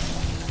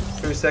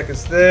 30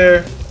 seconds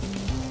there.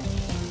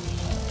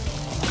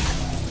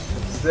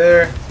 It's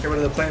there. Get rid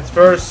of the planes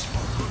first.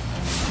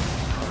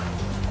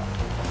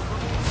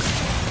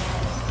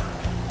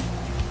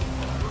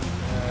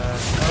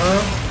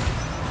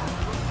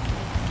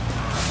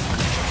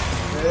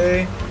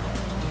 Okay.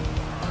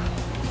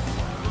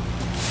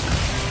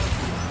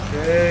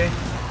 Okay.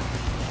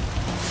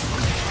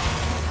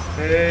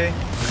 Okay.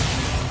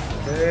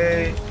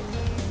 Okay.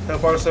 So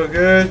far, so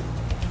good.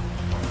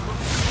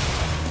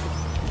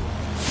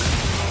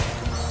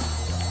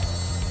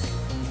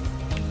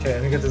 Okay,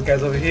 let me get these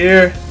guys over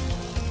here.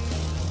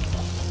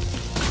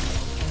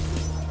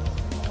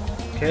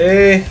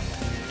 Okay.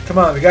 Come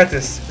on, we got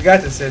this. We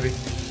got this, baby.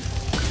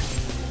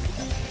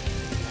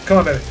 Come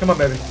on, baby. Come on,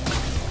 baby.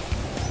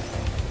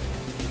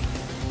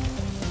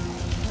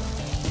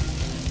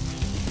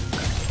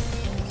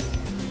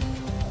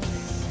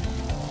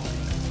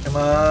 Come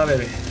on,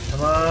 baby.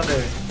 Come on,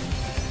 baby.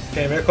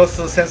 Okay, very close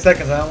to those 10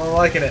 seconds. I'm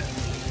liking it.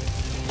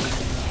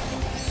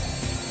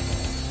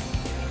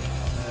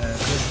 And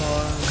this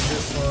one,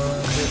 this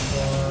one, this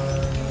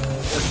one,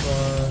 this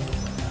one,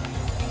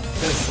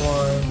 this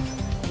one,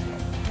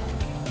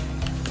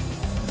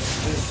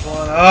 this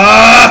one.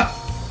 Ah!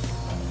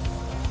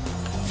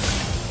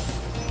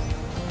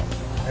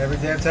 Every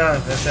damn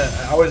time. That's it.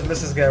 I always miss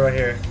this guy right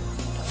here.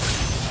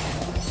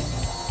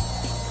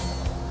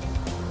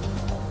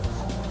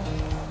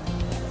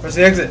 Where's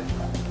the exit?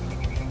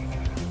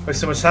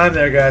 Waste so much time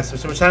there, guys.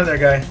 Waste so much time there,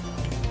 guy.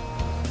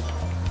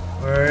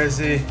 Where is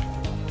he?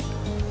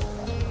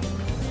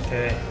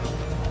 Okay.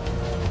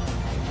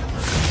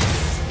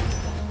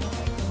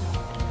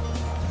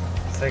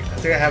 I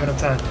think I have enough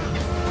time.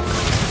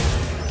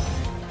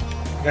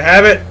 I think I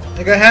have it. I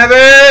think I have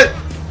it.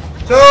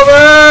 It's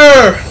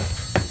over.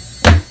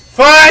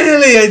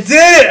 Finally, I did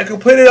it. I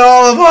completed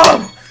all of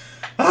them.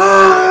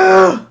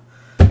 Ah.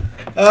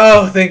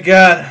 Oh, thank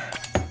God.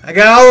 I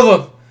got all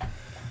of them.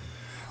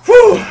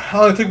 Whew. It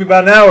only took me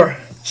about an hour.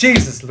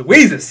 Jesus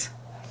Louises.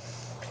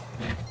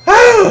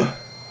 Oh.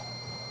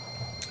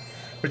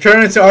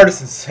 Returning to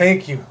Artisans.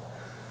 Thank you.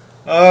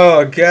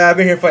 Oh, God. I've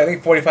been here for, I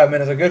think, 45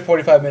 minutes. A good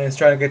 45 minutes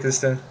trying to get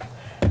this done.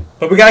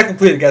 But we got to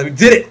complete it, guys. We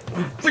did it.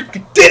 We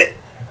freaking did it.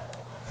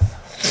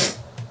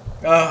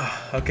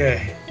 Ah,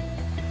 okay.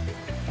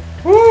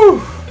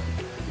 Woo.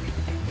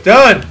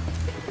 Done.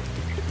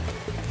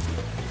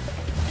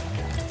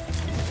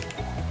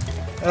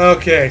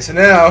 Okay, so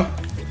now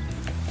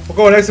we'll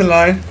go next in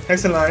line.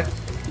 Next in line.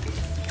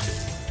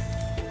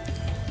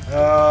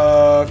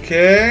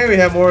 Okay, we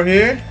have more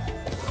here.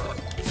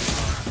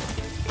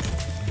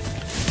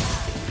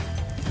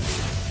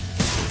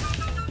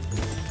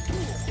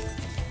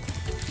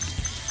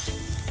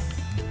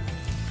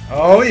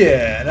 Oh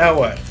yeah, now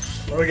what?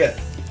 What do we get?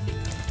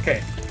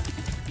 Okay.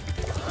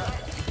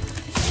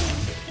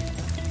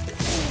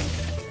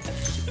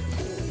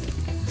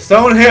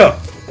 Stone Hill.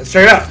 Let's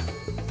check it out.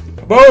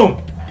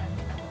 Boom!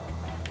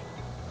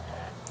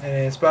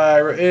 And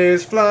Spyro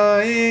is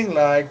flying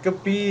like a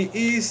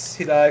beast.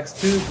 He likes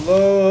to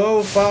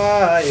blow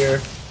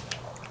fire.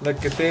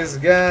 Look at this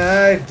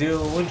guy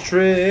doing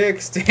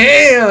tricks.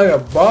 Damn, like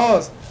a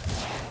boss.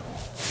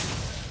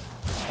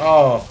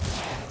 Oh.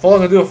 If only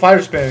I can do a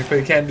fighter spin, but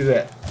you can't do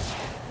that.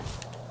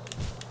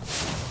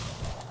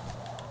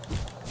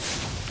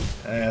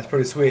 Yeah, that's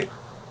pretty sweet.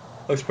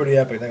 Looks pretty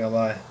epic, not gonna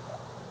lie.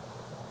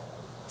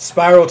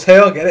 Spiral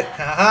tail, get it?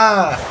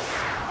 Haha!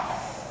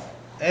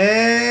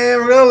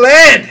 And we're gonna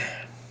land!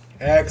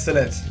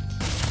 Excellent.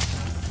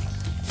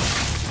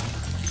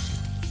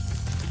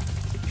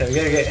 Okay, we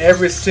gotta get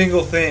every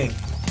single thing.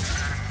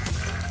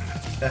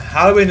 Now,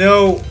 how do we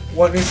know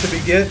what needs to be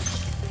get?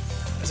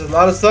 There's a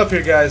lot of stuff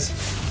here, guys.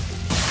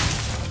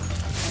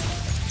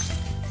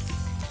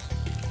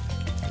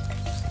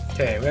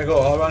 Okay, we're gonna go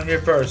all around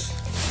here first.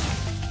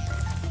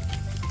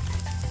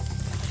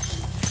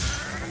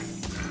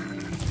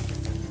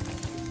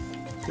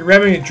 You're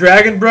ramming a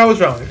dragon, bro? What's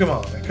wrong? Come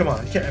on, man. Come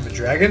on. You can't ram a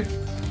dragon.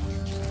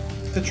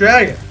 It's a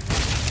dragon.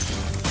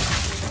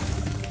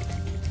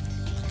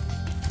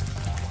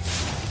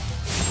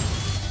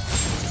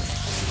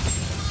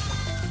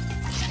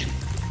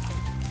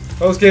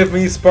 Those gave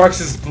me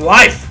Sparks'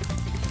 life.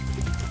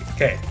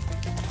 Okay.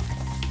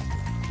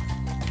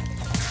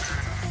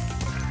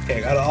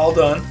 Okay, got it all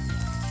done.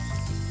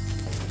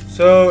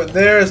 So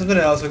there's something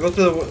else. I'll go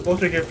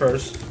through here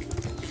first.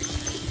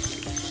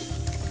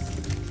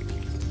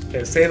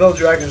 Okay, save all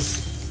dragons.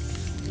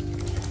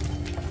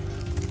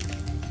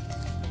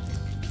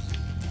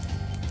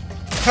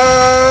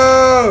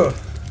 Oh!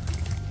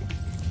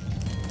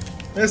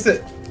 Missed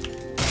it.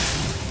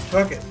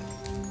 Fuck it.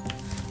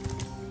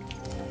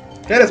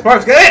 Get it,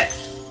 Sparks, get it!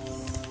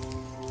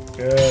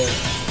 Good.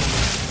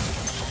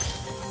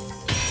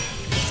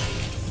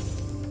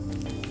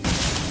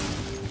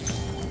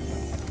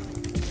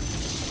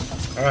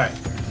 Alright.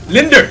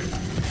 Lindar.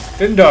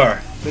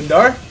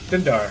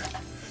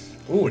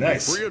 Ooh,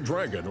 nice. If you free a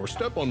dragon or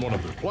step on one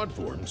of their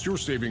platforms, you're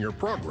saving your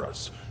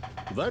progress.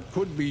 That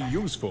could be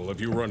useful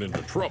if you run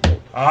into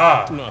trouble.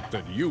 Ah. Not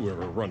that you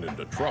ever run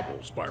into trouble,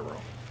 Spyro.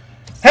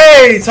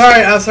 Hey,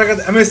 sorry, I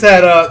missed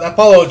that that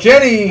follow.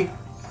 Jenny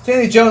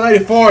Joe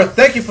 94,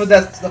 thank you for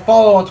the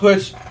follow on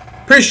Twitch.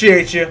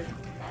 Appreciate you.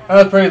 I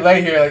was pretty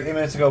late here like 8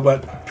 minutes ago,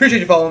 but appreciate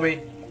you following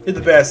me. You're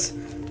the best.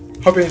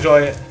 Hope you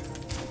enjoy it.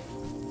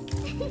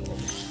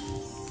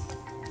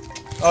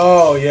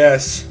 Oh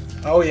yes.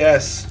 Oh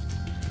yes.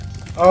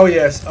 Oh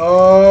yes.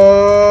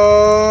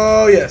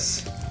 Oh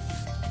yes.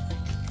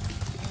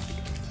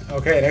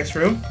 Okay, next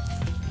room.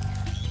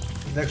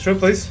 Next room,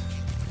 please.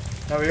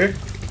 Over here.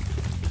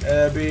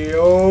 Be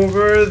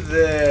over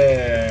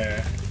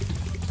there.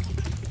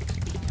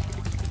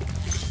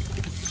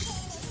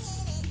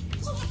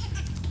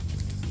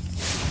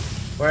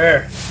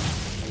 Where?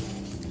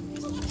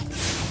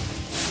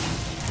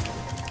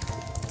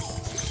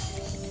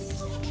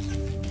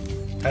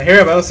 I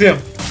hear him, I don't see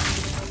him.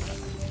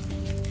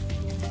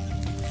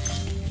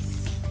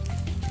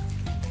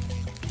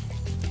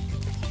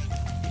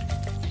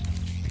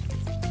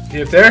 Is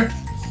he up there? I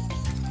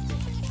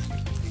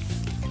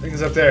think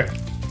he's up there.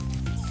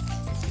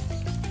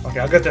 Okay,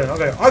 I'll get there.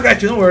 Okay, I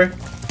got you, don't worry.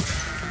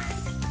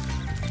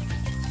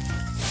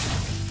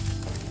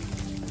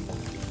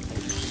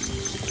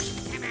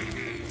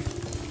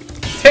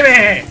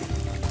 Timmy!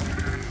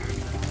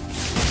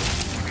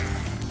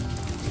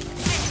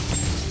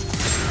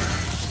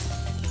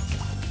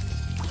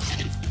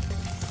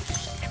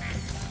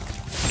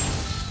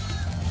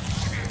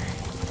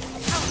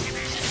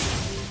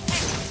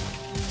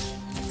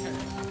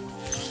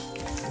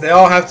 They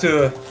all have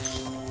to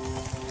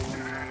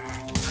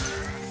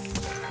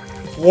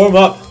warm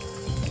up.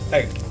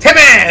 Like,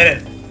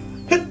 Timmy!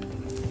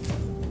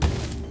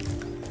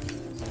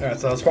 Alright,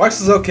 so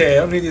Sparks is okay.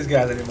 I don't need these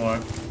guys anymore.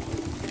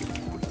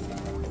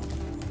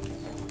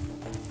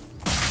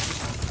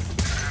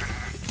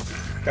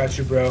 Got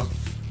you, bro.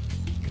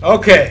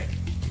 Okay.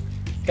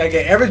 Gotta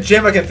get every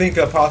gem I can think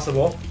of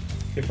possible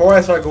before I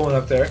start going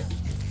up there.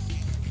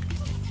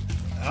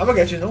 I'm gonna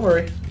get you, don't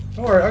worry.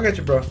 Don't worry, I'll get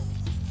you, bro.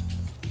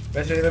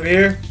 Mentioning over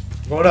here.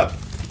 I'm going up.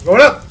 I'm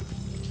going up!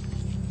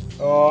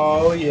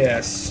 Oh,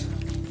 yes.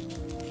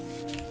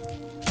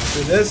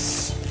 Do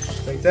this.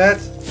 Like that.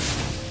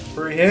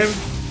 Free him.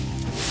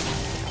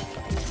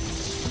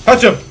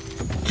 Touch him!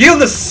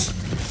 Gildas!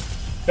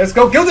 Let's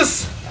go,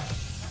 Gildas!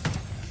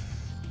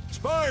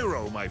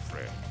 Spyro, my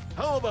friend.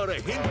 How about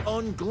a hint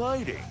on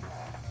gliding?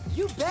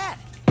 You bet.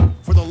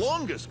 For the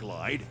longest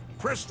glide,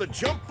 press the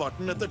jump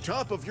button at the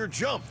top of your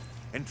jump,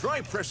 and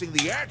try pressing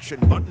the action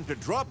button to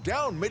drop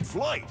down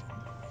mid-flight.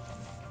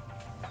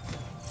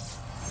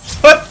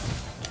 What?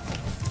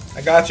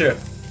 I got you.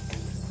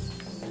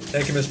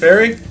 Thank you, Miss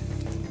Fairy.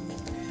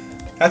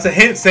 That's a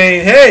hint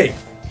saying, hey,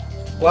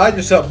 glide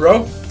yourself,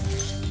 bro.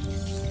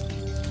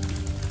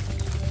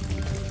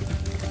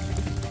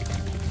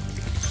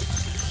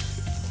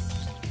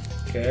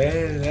 Okay,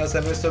 anything else I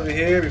missed over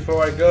here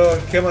before I go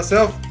and kill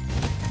myself?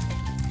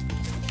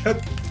 Hup.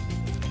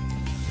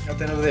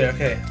 Nothing over there,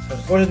 okay. So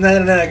where's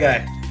that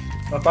guy?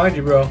 I'll find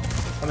you, bro.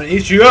 I'm gonna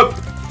eat you up!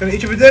 I'm gonna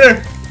eat you for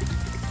dinner!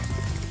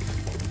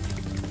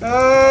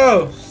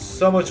 Oh!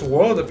 So much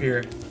world up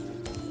here.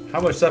 How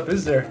much stuff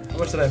is there? How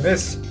much did I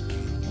miss?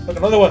 Look,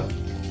 another one!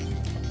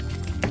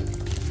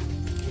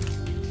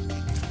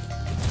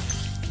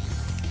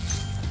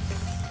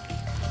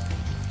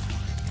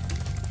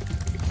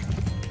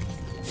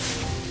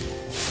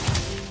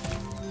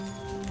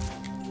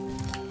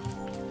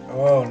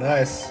 Oh,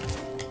 nice.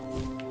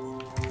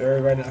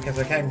 Very right now. Okay,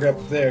 so I can't grab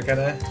up there, can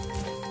I?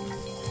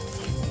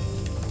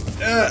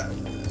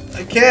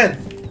 I can!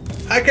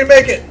 I can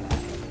make it!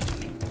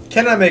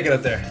 Can I make it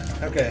up there?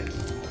 Okay.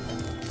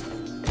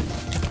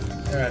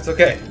 Alright, it's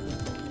okay.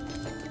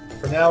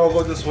 For now, we'll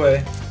go this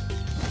way.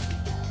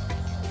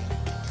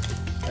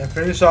 And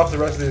finish off the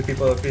rest of these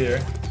people up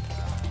here.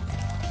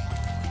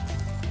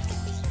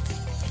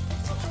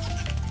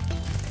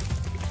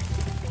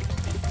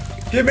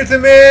 Give it to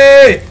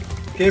me!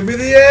 Give me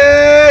the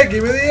egg!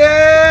 Give me the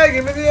egg!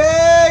 Give me the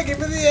egg! Give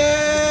me the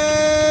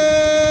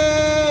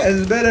egg! This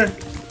is better.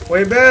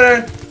 Way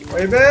better.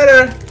 Way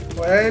better.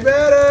 Way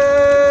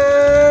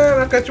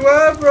better. I'll cut you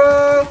up,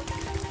 bro.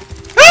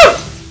 Ah!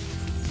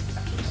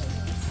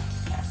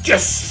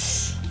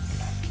 Yes!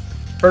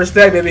 First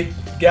egg, baby.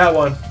 Got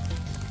one.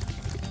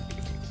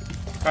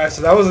 Alright,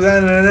 so that was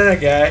that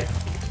guy.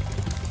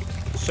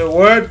 So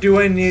what do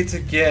I need to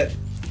get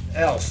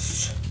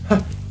else?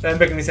 That doesn't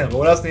make any sense, but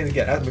what else do I need to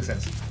get? That doesn't make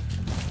sense.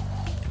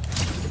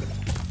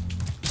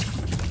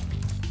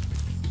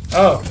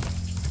 Oh.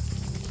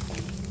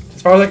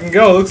 As far as I can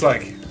go, it looks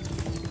like.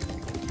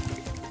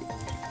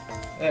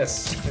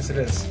 Yes. Yes, it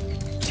is.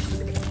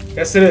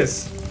 Yes, it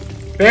is.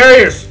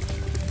 Barriers!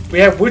 We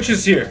have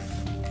witches here.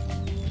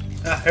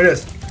 Ah, here it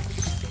is.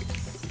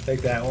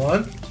 Take that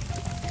one.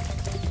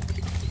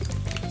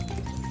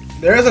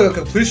 There is a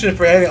completion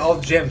for having all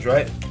the gems,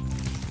 right?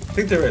 I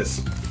think there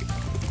is.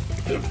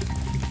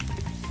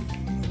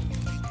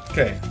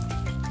 Okay.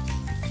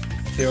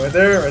 See, right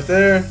there, right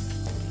there.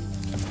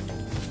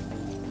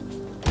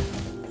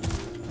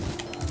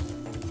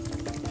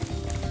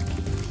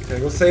 Okay,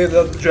 go save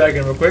the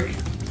dragon real quick.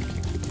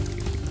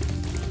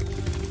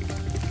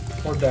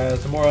 More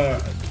dials, some more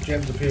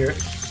gems up here.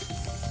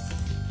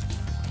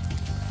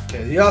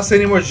 Okay, do y'all see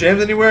any more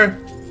gems anywhere?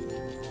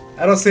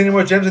 I don't see any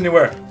more gems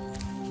anywhere.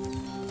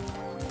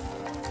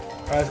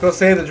 Alright, let's go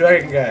save the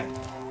dragon guy.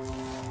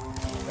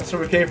 That's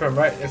where we came from,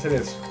 right? Yes, it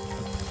is.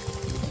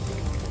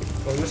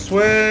 Go this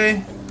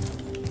way.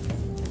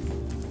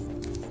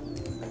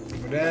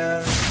 Go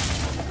down.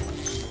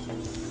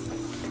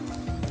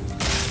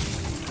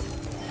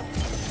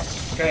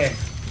 Okay.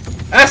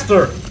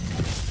 Esther!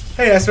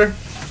 Hey, Esther.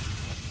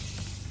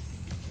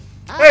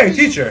 Hey,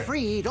 teacher!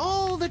 Freed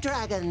all the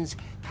dragons.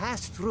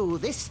 Passed through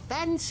this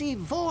fancy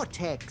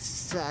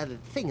vortex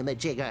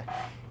thingamajigger.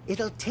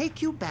 It'll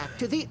take you back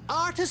to the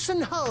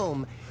artisan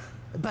home.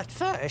 But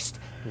first,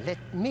 let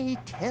me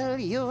tell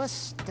you a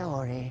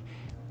story.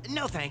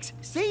 No thanks.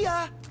 See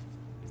ya!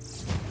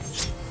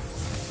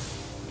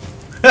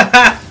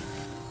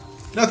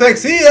 No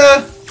thanks, see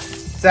ya!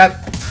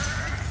 Zap.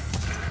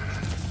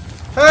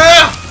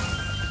 Ah!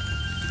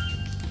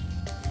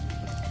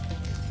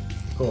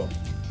 Cool.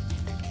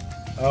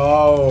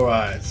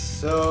 Alright,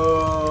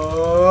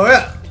 so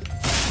yeah.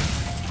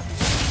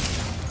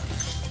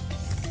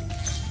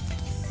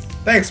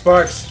 Thanks,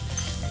 Sparks.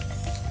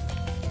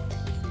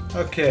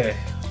 Okay.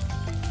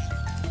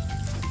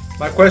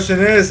 My question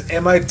is,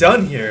 am I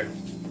done here?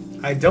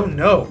 I don't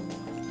know.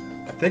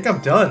 I think I'm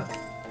done.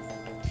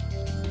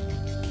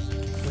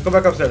 Let's go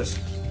back upstairs.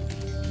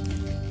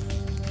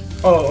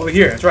 Oh, over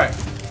here. That's right.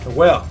 The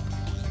well.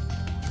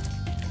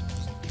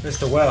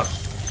 Mr. Well.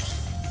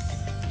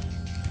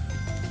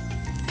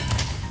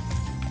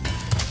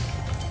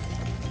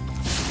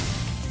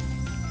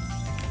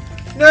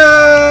 No!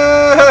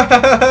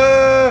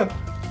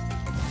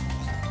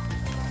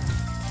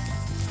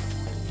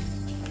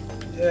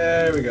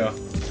 There we go.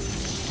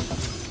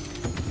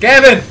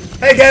 Gavin!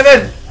 Hey,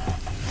 Gavin!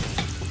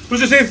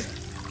 Who's your teeth?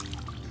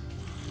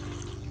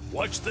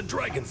 Watch the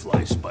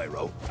dragonfly,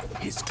 Spyro.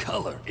 His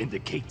color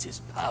indicates his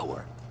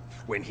power.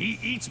 When he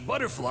eats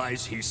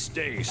butterflies, he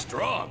stays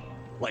strong,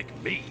 like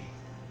me.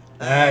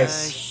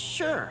 Nice.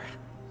 Sure.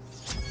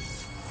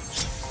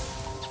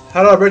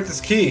 How do I break this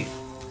key?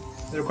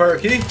 Does it require a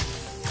key?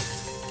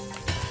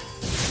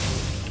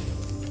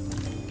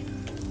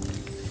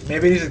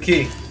 Maybe it needs a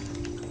key.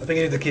 I think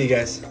it needs a key,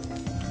 guys.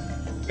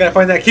 Gotta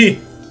find that key.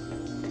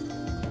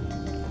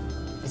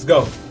 Let's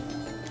go.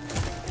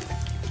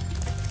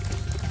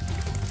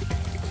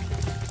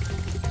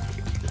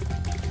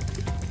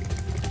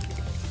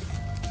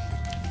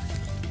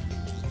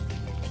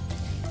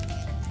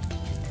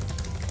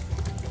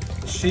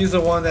 She's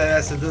the one that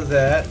has to do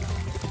that.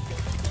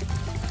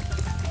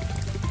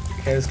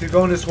 Okay, let's keep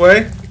going this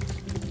way.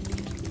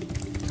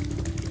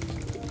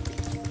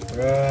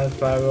 Run,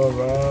 Spyro,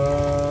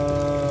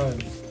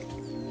 run.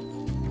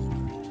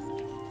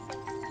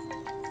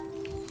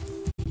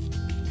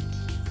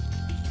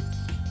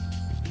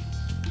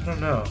 I don't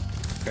know.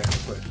 Okay,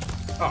 let's wait.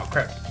 Oh,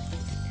 crap.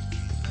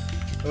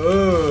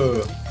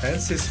 Oh,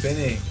 fancy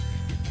spinning.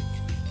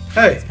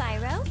 Hey.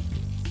 Spyro?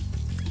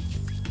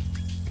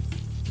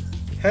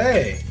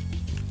 Hey.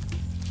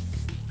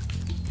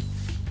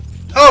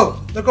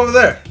 Oh, look over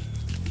there.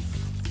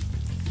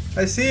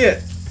 I see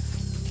it.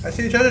 I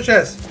see the treasure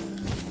chest.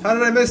 How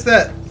did I miss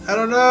that? I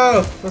don't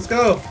know. Let's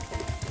go.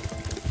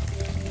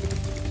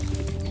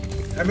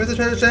 I missed the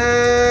treasure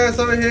chest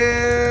over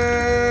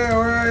here.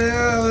 Where are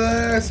you?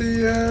 There, I see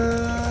you.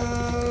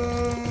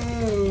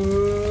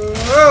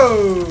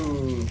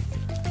 Oh.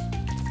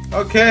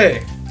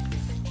 Okay.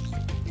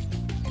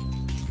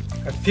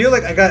 I feel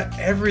like I got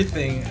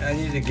everything I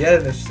need to get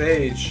in this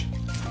stage.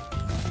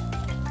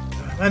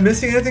 Am I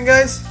missing anything,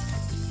 guys?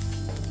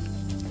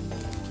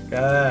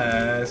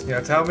 Guys, can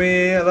you tell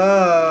me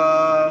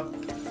hello?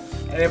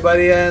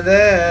 Anybody in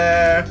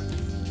there?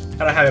 I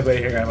don't have anybody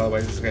here, guys. By the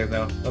way, it's okay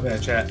though. Let me in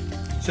the chat.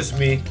 It's just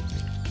me,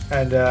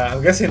 and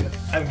I'm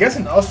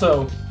guessing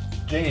also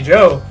Janie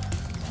Joe,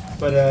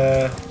 but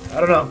I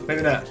don't know.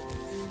 Maybe not.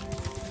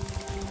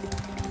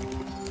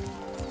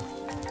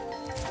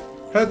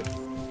 Hup.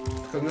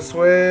 Go this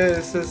way.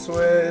 This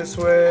way. This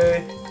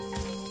way.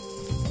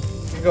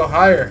 You can go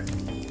higher.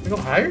 You can go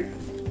higher?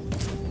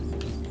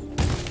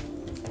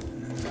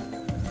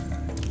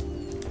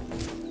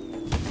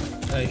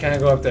 No, you can't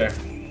go up there.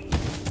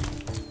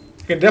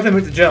 You can definitely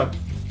make the jump,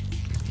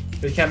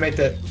 but you can't make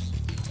that.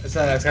 It's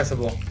not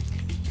accessible.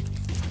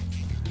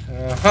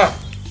 Huh.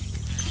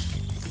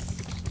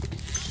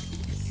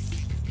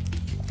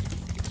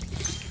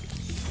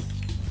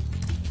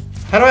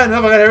 How do I know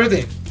if I got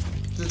everything?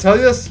 Does it tell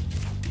you this?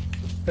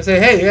 I say,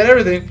 hey, you got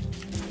everything.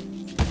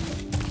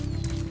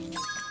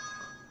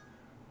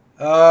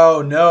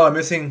 Oh no, I'm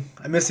missing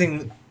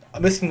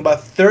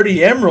about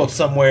 30 emeralds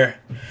somewhere.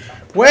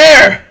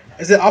 Where?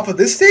 Is it off of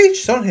this stage?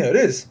 Stonehill, it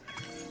is.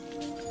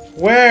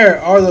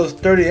 Where are those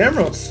 30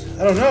 emeralds?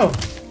 I don't know.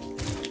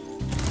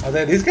 Are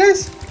they these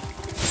guys?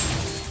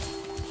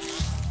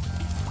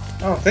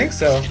 I don't think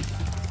so.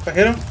 If I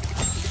hit them?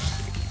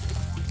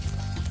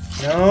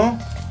 No.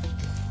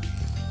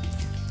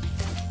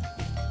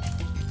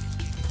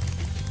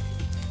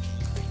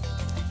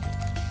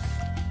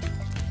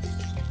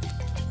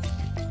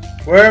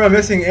 Where am I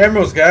missing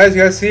emeralds, guys?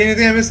 You guys see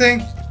anything I'm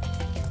missing?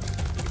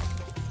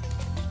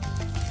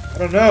 I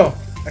don't know.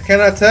 I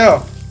cannot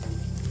tell.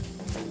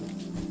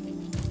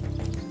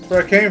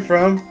 Where I came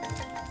from.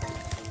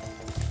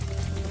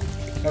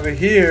 Over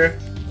here.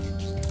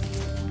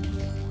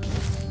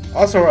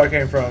 Also where I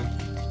came from.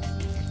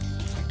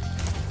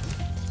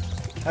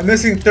 I'm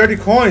missing 30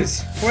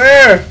 coins.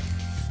 Where?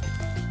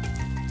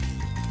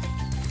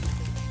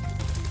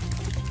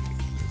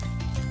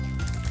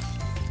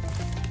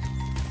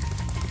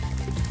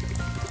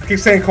 I keep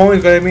saying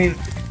coins, but I mean...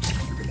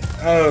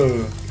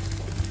 Oh.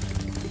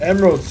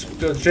 Emeralds,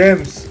 the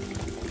gems.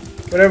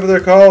 Whatever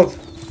they're called.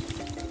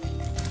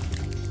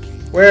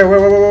 Where?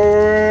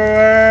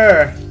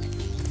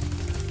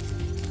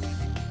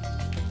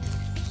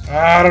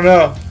 I don't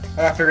know. I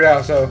gotta figure it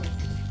out, so.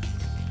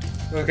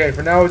 Okay,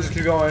 for now we'll just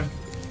keep going.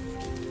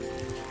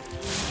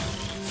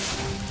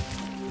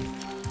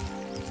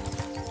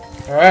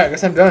 Alright, I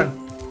guess I'm done.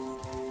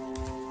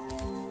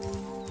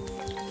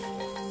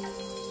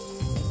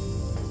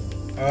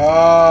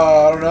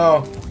 I don't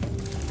know.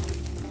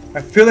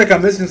 I feel like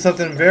I'm missing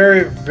something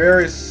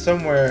very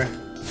somewhere.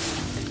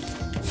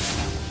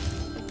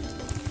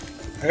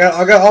 I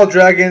got all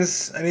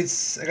dragons. I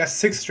got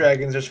 6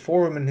 dragons. There's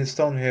 4 of them in his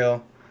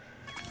Stonehill.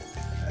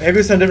 Maybe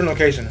it's in a different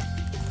location.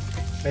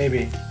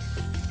 Maybe.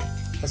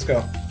 Let's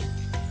go.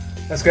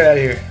 Let's get out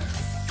of here.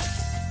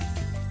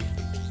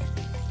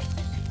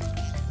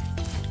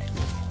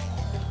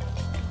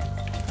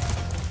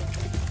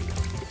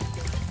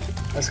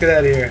 Let's get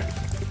out of here.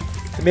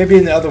 It may be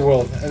in the other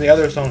world, in the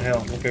other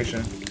Stonehill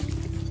location.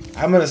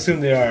 I'm gonna assume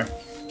they are.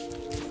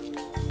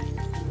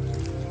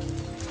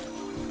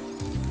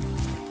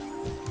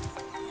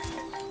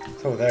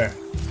 It's over there.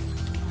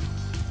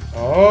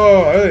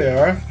 Oh, there they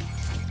are.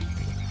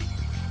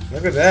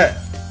 Look at that.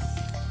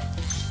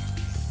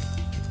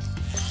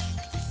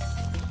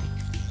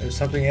 There's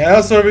something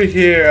else over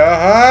here.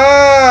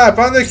 Aha! I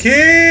found the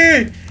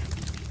key!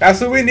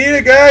 That's what we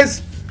needed,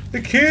 guys!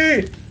 The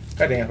key!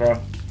 God damn,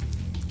 bro.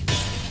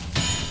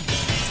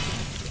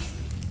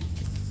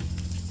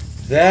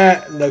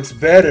 That looks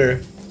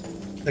better.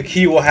 The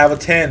key will have a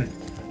 10.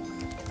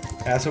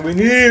 That's what we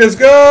need. Let's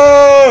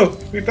go!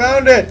 We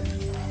found it!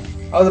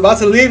 I was about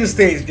to leave the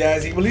stage,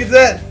 guys. You believe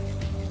that?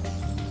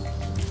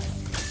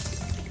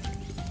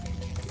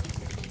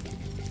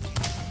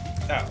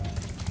 Ow.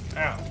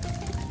 Ow.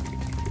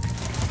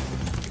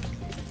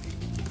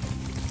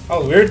 That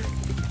was weird.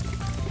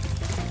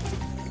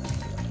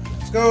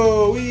 Let's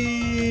go.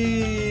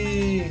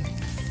 Wee.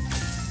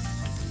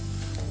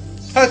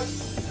 Hut.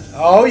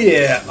 Oh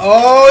yeah.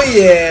 Oh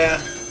yeah.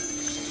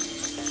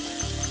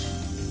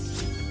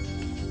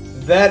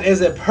 That is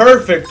a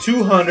perfect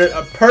 200.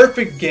 A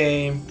perfect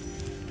game.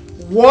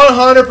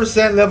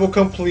 100% level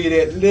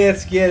completed.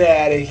 Let's get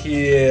out of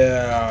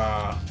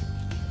here.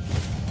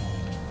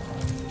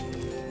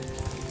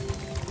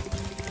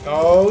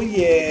 Oh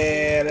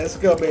yeah, let's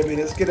go, baby.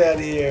 Let's get out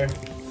of here.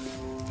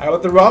 I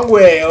went the wrong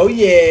way. Oh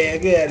yeah,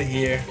 get out of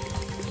here.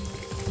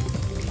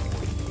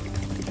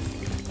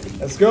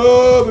 Let's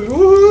go, baby.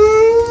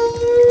 Woohoo!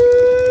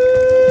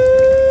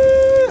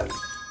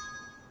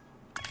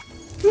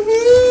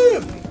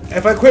 Woohoo!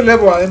 If I quit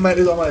level, I might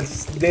lose all my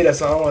data,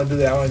 so I don't want to do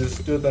that. I want to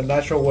just do it the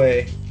natural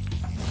way,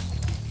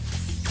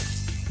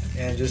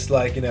 and just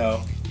like, you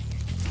know,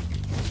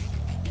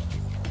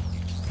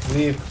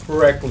 leave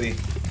correctly.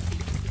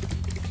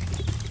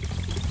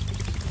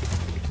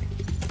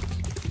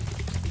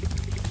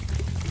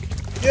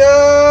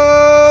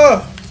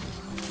 Yeah!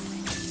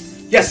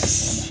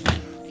 Yes!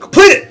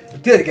 Completed! We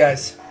did it,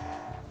 guys.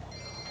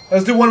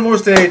 Let's do one more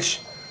stage.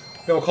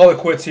 Then we'll call it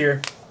quits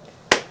here.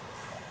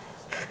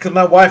 Because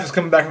my wife is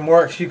coming back from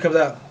work. She comes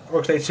out,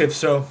 works late shift,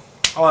 so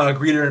I want to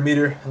greet her and meet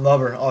her and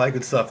love her. All that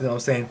good stuff, you know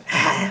what I'm saying?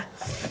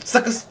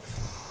 Suckers!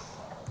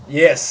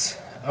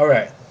 Yes.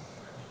 Alright.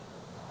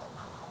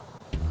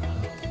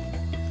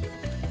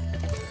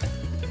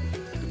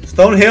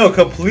 Stonehill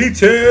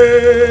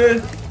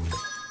completed!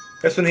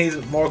 This one needs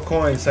more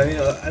coins, so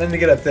I need to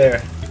get up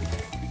there.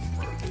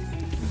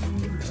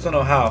 Just don't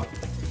know how.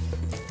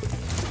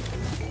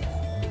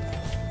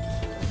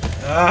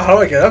 How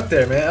do I get up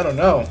there, man? I don't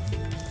know.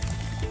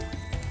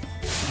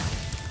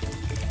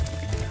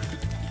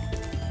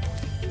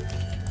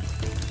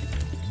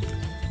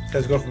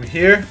 Let's go from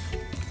here.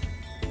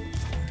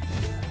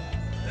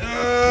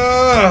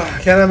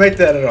 Cannot make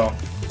that at all.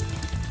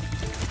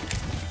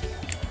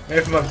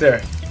 Maybe from up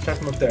there. Try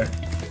from up there.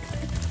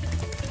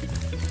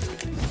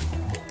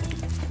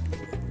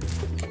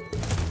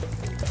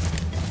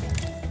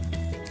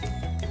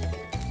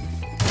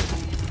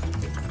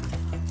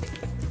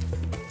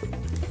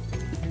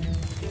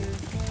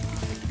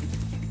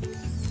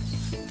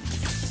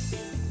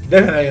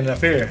 Definitely not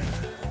enough here.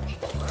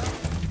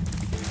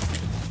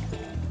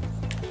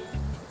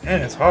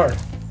 Man, it's hard.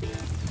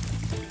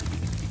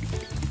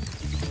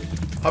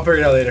 I'll figure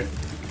it out later.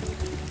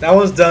 That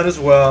one's done as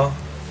well.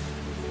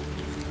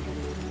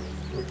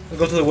 Let's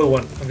go to the wood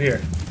one from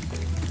here.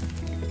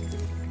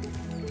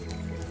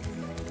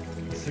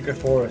 Secret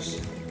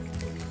forest.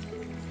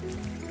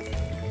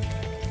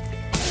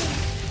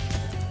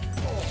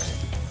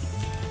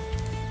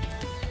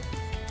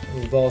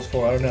 What are balls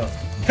for? I don't know.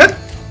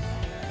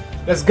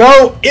 Let's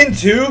go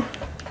into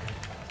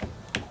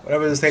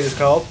whatever this thing is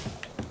called.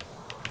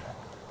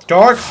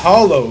 Dark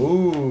Hollow.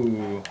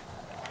 Ooh.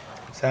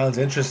 Sounds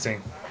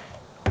interesting.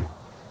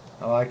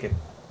 I like it.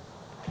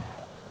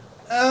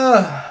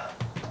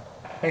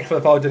 Thanks for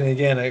the follow, Denny,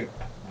 again. I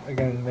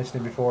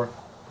mentioned it before.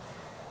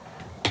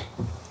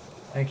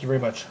 Thank you very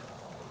much.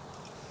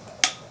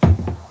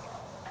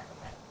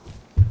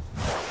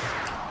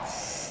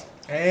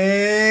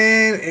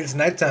 And it's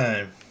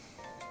nighttime.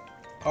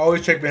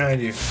 Always check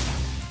behind you.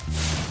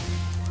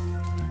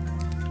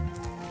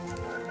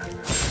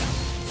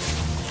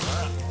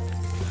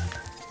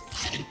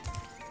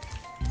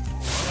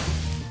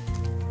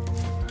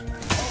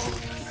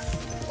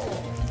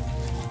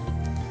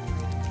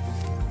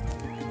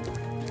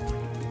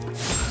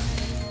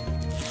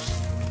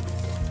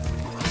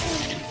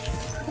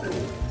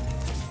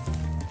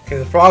 Okay,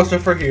 the frogs are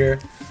for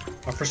here,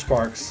 are for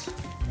sparks.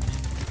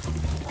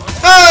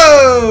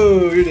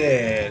 Oh, you're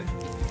dead.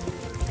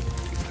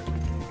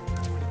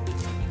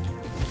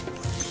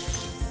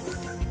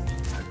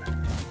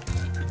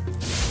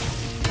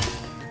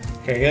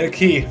 Okay, get a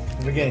key from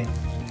the beginning.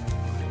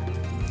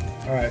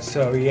 Alright,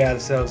 so we got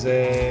ourselves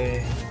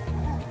a...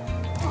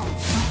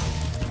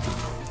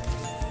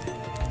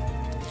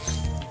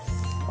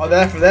 Oh,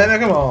 that for that? Now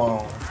come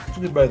on. You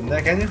can do better than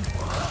that, can you?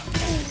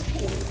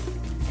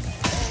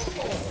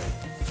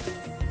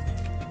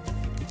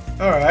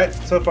 Alright,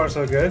 so far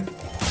so good.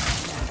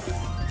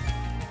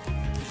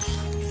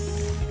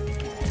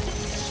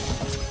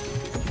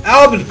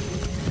 Albin!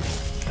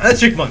 And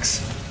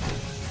chipmunks.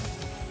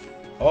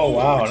 Oh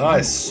wow,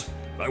 nice.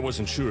 I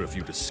wasn't sure if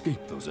you'd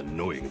escape those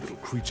annoying little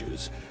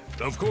creatures.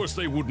 Of course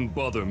they wouldn't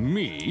bother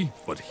me,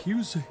 but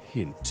here's a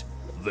hint.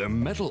 Their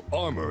metal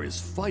armor is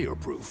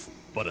fireproof,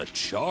 but a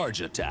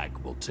charge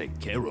attack will take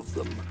care of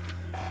them.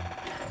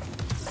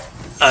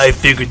 I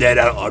figured that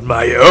out on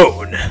my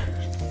own.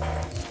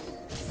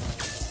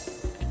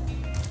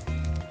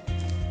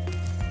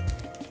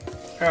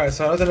 Alright,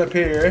 so nothing up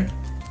here.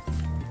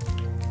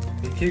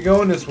 You keep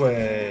going this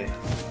way.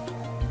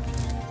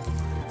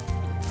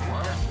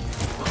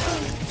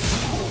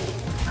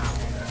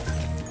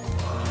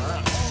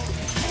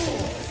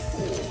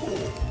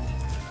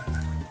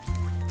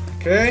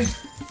 Okay.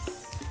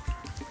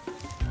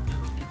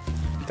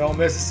 Don't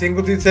miss a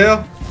single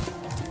detail.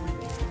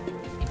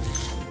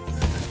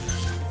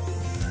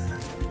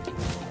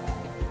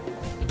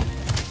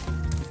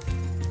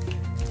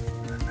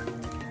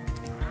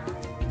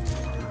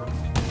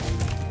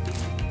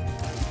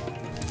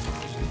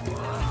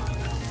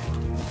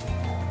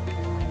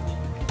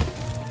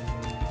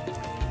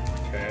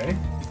 Okay.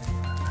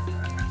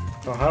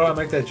 So how do I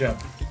make that jump?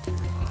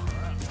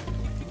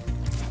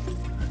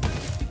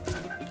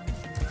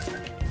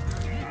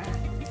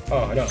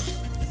 Oh, I don't.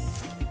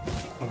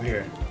 Over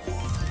here.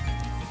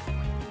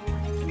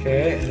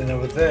 Okay, and then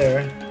over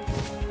there.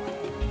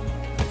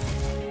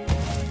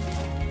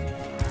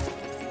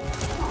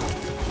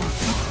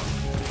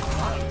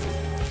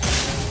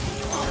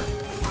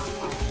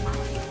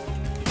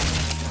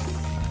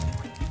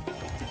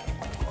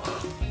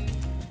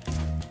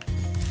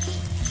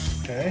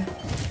 Okay.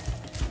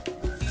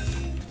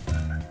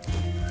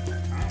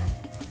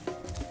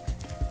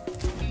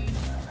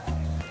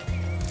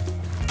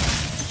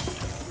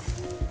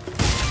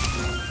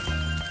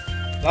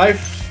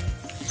 Life.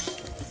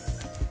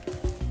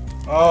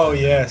 Oh,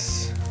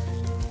 yes.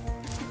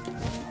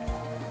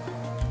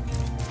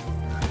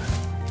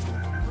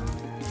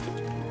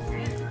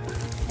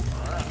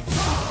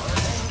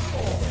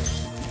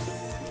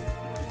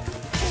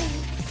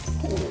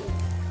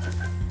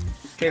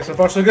 Okay, so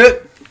far so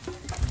good.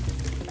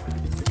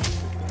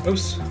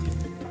 Oops.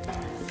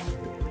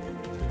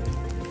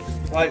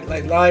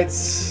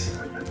 Lights.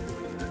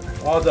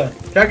 All done.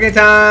 Tracking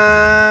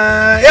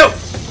time. Yo!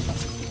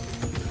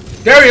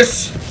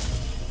 Darius!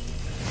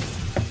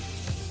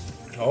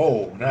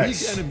 Oh, nice.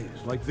 These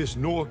enemies, like this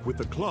Nork with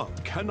the club,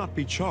 cannot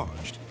be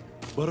charged.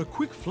 But a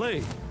quick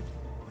flame,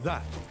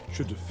 that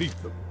should defeat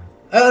them.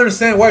 I don't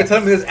understand why you're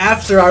telling me this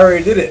after I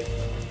already did it.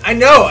 I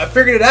know, I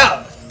figured it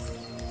out.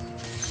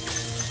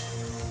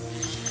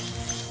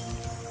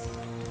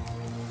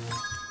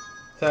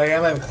 So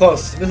I'm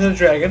close. Missing a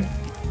dragon.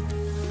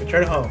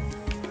 Return home.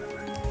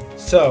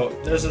 So,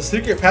 there's a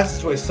secret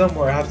passageway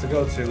somewhere I have to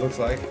go to, it looks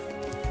like.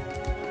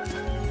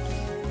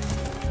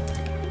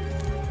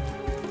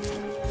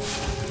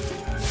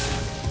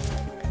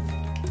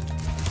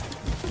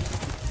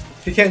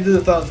 You can't do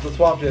the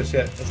swamp just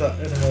yet. That's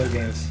in other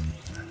games.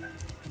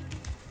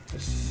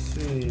 Let's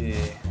see.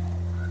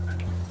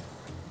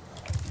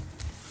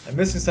 I'm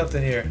missing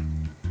something here.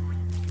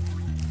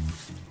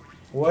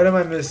 What am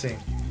I missing?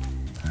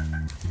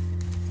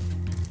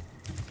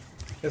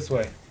 This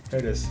way. There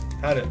it is.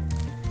 Had it.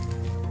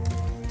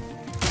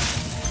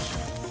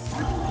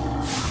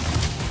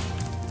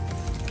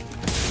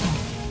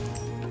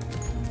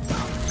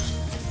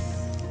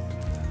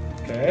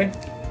 Okay.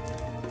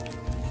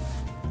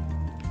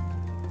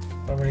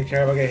 Don't really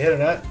care if I get hit or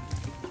not.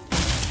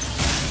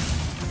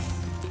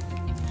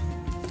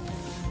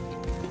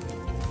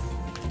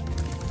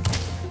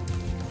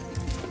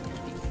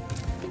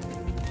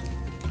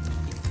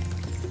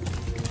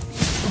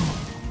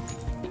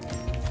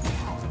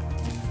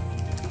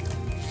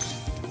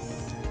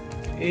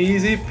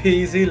 Easy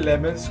peasy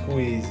lemon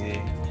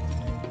squeezy.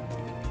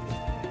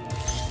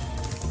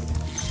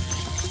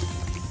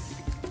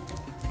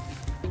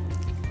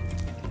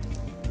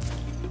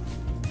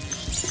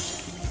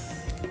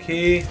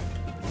 Key.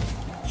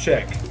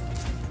 Check.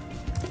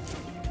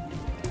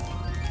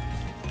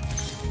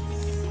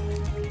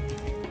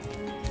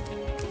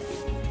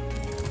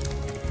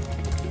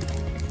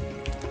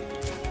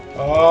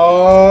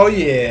 Oh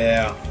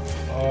yeah.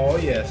 Oh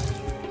yes.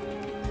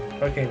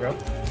 Okay, bro.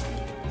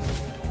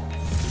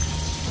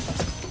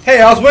 Hey,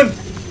 Oswin!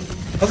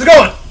 How's it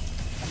going?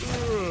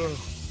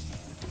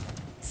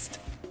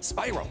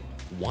 Spyro,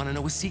 wanna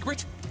know a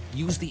secret?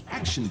 Use the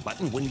action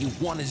button when you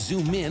want to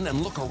zoom in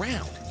and look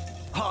around.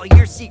 Oh,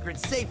 your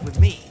secret's safe with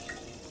me.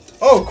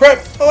 Oh crap!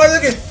 Oh, I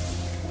look at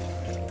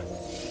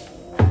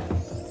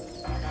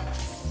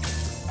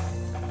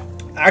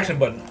action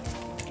button.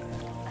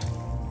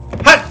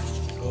 Hot.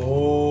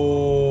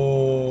 Oh,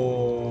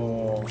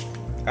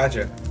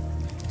 gotcha.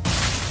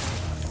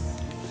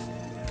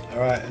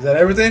 All right, is that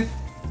everything?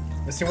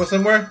 Missing one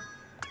somewhere?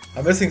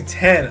 I'm missing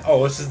 10.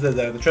 Oh, this is the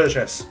treasure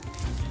chest.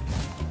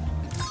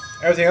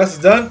 Everything else is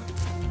done?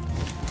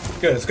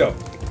 Good, let's go.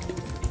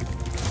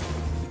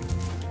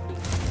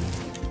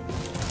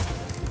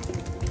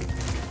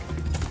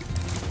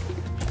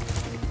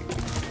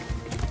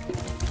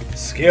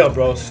 skill,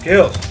 bro.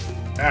 Skills.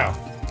 Ow.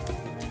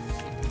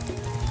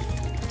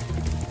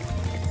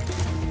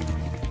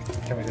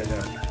 Can't make that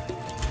down.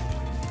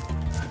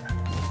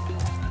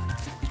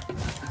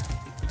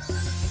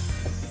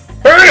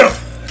 Hurry up!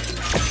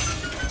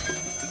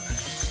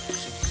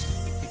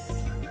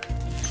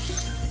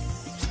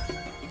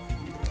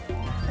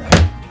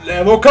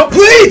 Level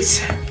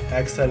complete!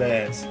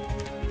 Excellent.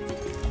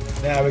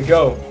 There we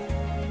go.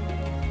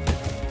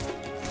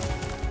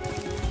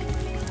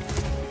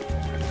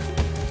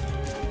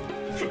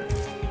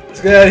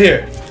 Let's get out of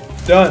here.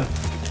 Done.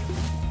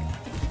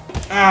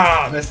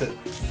 Ah, missed it.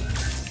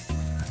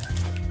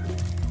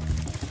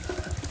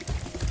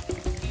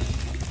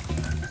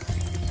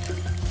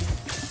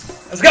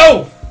 Let's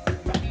go!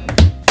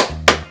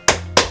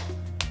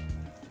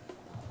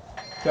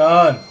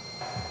 Done.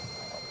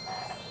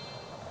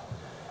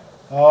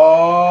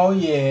 Oh,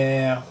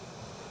 yeah.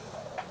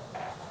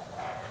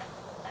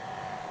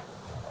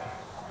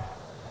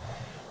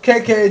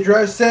 KK,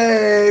 drive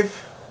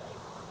safe.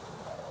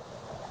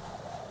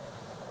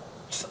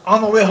 Just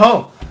on the way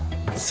home.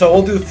 So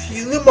we'll do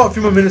a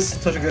few more minutes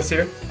until she gets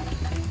here.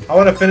 I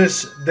want to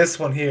finish this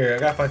one here. I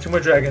gotta find 2 more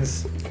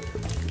dragons.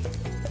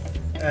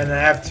 And I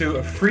have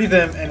to free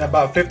them and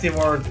about 50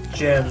 more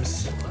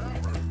gems.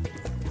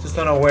 Just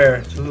don't know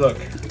where to look.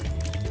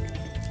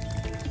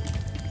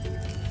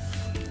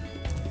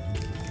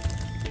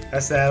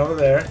 That's that over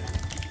there.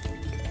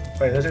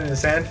 Wait, there's anything in the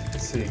sand?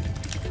 Let's see.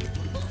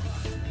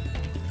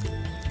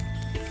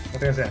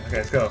 Nothing in the sand. Okay,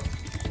 let's go.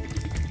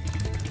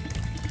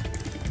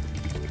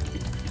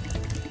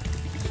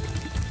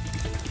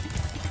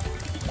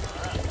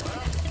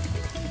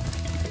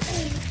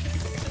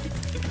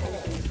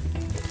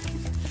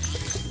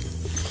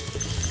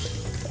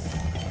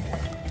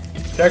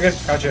 Dragon,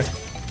 gotcha.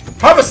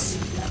 Thomas!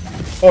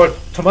 Or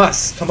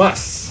Tomas.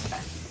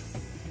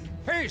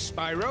 Hey,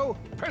 Spyro.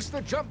 Press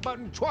the jump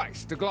button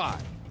twice to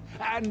glide.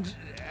 And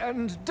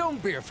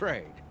don't be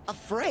afraid.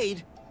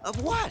 Afraid?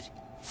 Of what?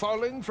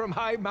 Falling from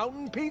high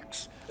mountain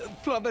peaks?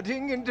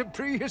 Plummeting into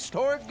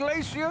prehistoric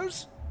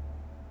glaciers?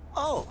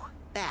 Oh,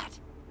 that.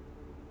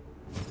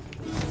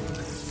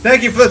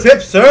 Thank you for the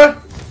tip,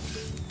 sir!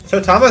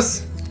 Sir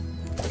Thomas.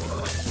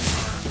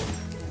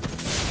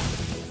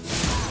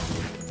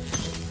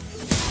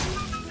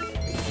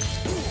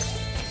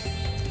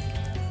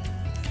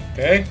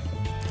 Okay.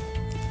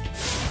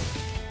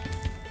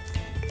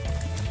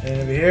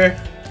 And over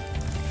here.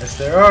 Yes,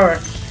 there are.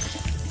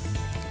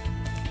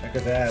 Look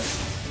at that.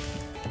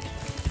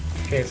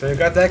 Okay, so we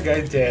got that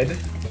guy dead.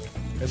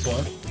 This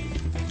one.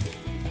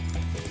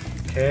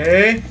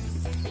 Okay.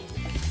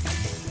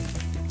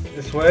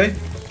 This way.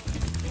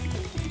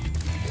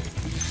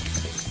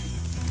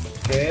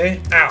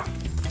 Okay. Ow.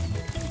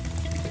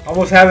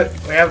 Almost have it.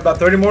 We have about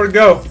 30 more to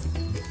go.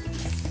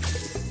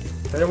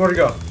 30 more to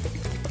go.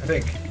 I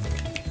think.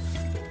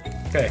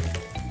 Okay.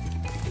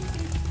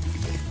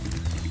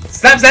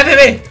 Stop zapping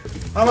me!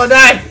 I'm gonna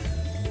die!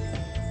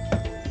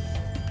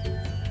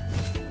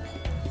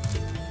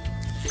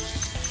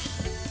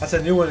 That's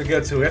a new one to go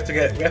to. We have to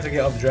get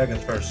all the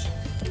dragons first.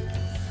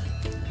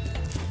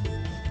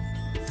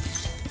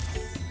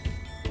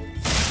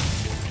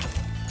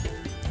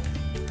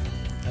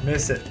 I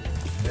missed it.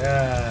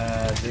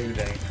 Yeah, dude,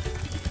 dang.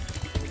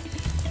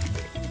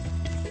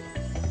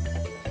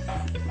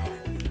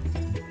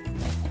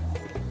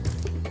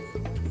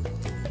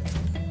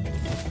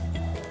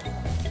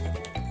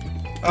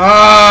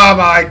 Oh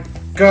my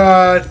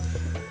god!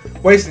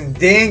 Wasting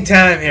dang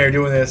time here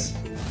doing this.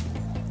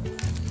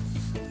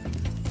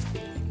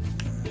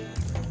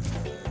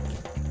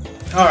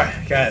 Alright,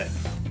 got it.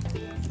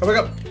 Go back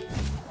up.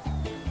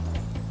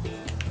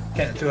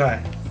 Can't, too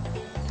high.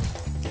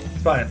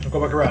 It's fine, we'll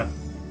go back around.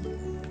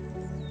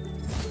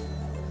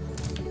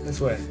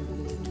 This way.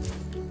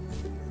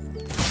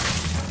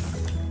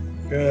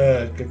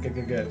 Good, good, good,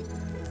 good,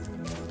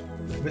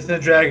 good. Missing a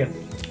dragon.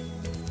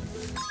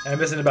 And I'm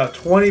missing about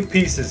 20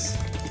 pieces.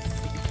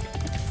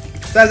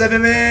 Stop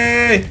zapping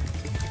me!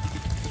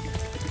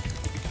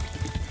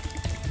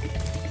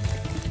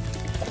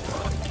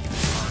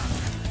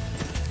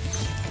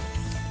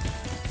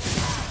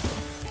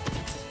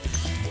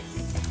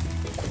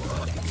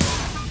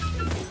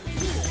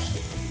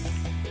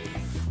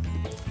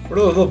 What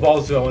do those little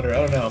balls do, I wonder?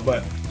 I don't know,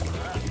 but...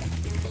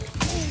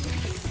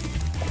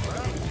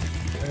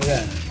 Look at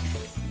that.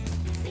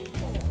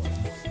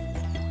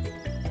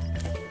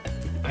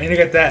 I need to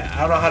get that.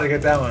 I don't know how to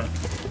get that one.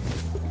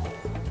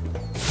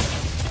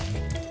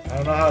 I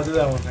don't know how to do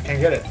that one. I can't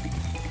get it.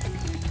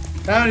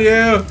 Found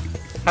you!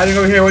 Hiding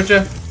over here, would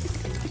you?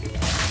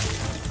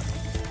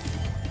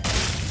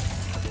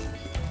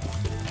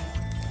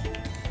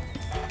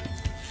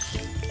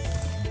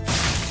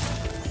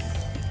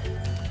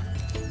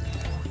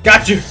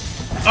 Got you!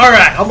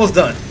 Alright, almost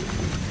done.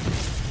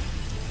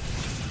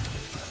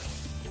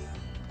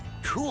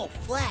 Cool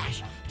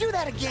flash. Do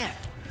that again.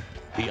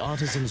 The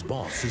artisan's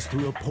boss is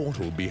through a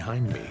portal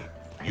behind me.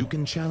 You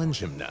can challenge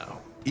him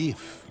now,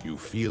 if you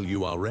feel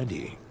you are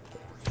ready.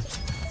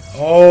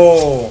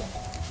 Oh.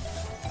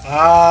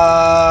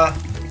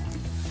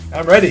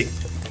 I'm ready.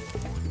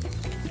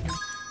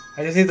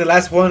 I just need the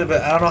last one,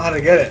 but I don't know how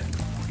to get it.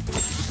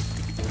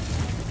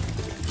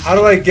 How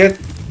do I get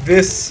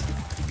this?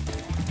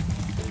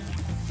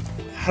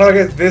 How do I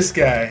get this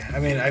guy? I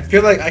mean, I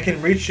feel like I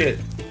can reach it,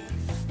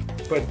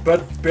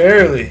 but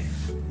barely.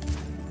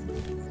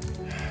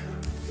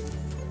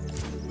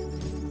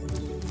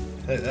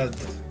 I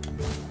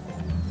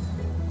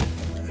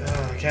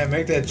can't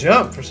make that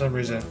jump for some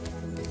reason.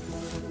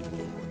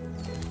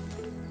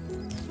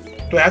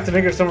 Do I have to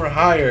make it somewhere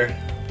higher?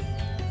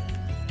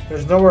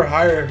 There's nowhere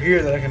higher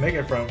here that I can make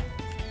it from.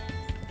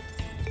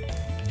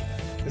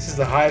 This is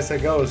the highest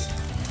it goes.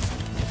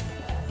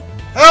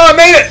 Oh, I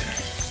made it!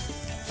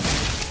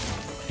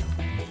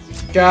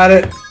 Got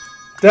it.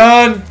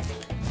 Done.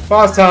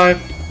 Boss time.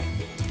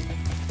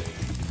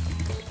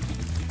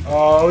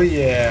 Oh,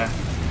 yeah.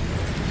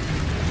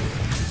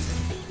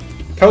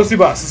 Toasty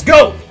boss, let's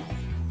go!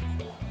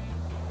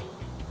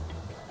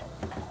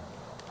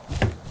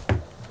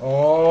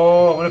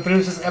 Oh, I'm gonna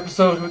finish this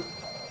episode with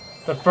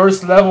the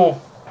first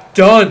level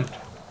done.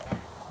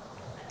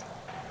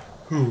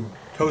 Ooh,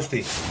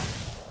 toasty.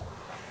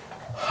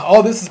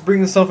 All this is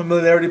bringing some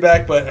familiarity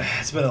back, but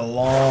it's been a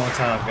long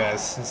time,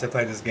 guys, since I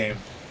played this game.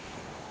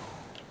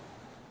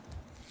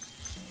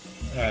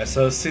 Alright,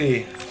 so let's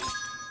see.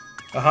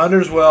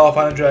 100 as well,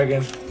 find a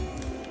dragon.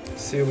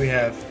 Let's see what we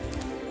have.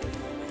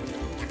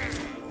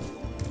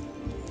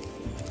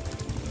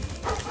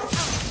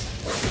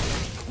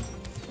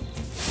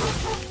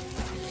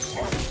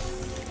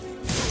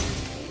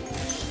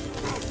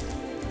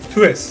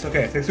 Two hits.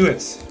 Okay, take 2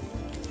 hits.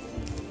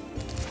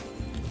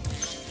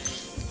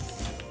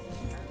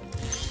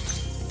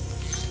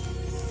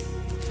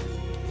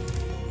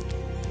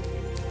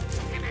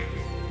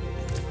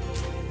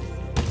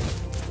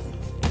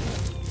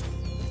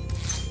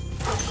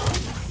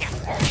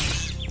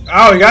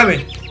 Oh, he got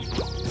me.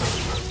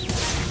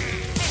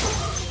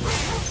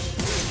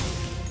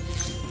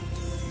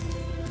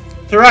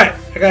 It's alright.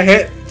 I got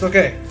hit. It's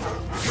okay.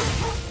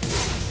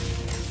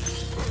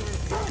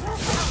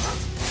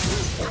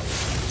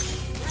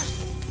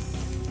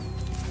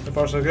 So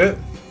far, so good.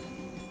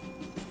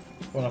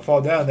 Wanna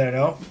fall down there,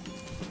 no?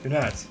 Do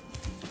not.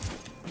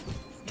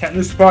 Can't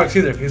lose Sparks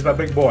either. He's my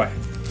big boy.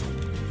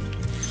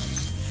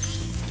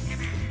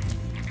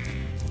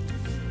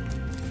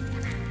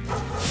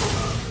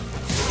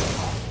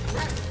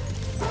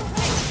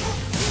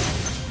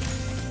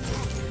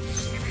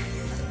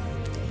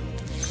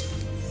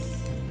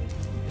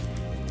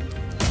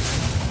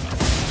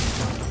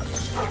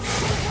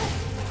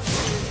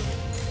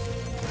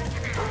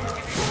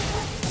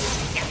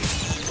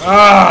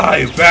 Ah,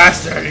 you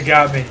bastard! You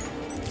got me.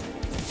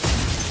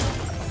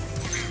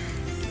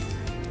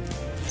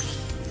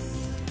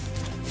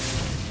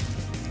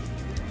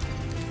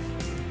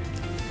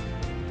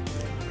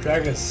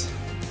 Dragons.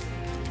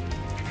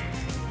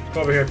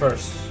 Go over here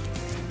first.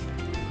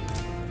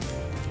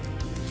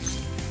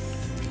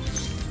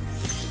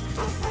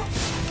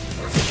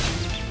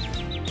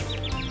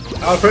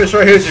 I was pretty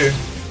sure I hit you.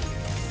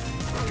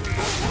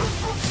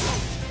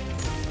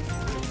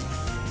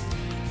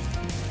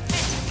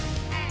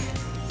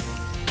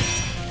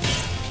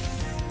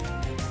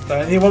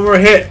 I need one more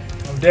hit.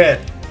 I'm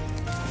dead.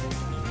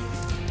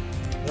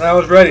 And I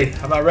was ready.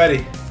 I'm not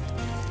ready.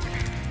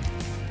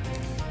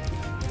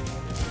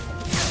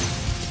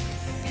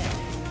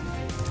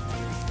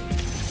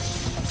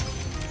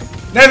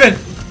 Nevin!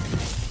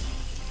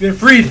 You've been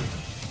freed!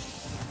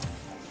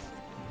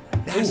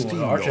 Nasty Ooh,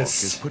 York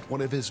has put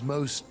one of his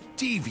most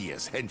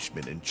devious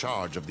henchmen in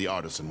charge of the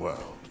artisan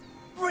world.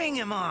 Bring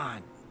him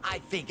on! I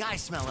think I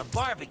smell a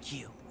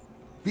barbecue.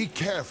 Be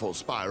careful,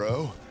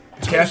 Spyro.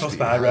 Be careful, Toasty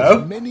Spyro.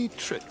 has many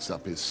tricks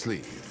up his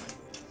sleeve.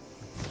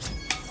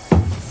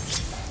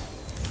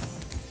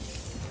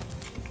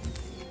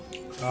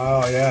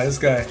 Oh yeah, this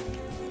guy.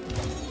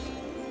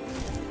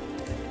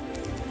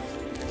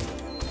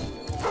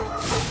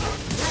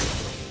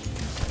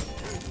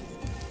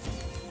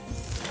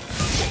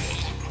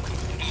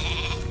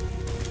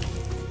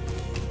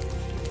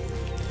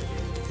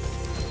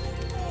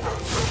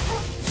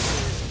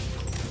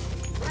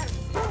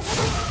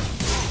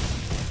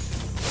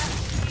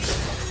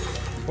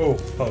 Oh,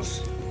 close.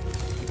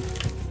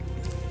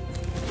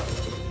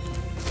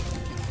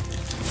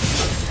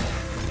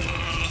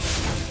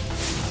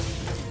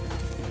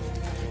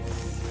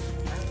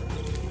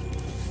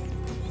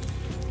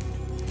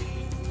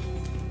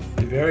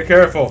 Be very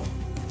careful.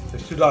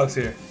 There's 2 dogs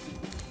here.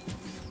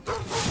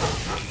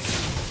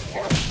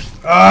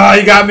 Ah,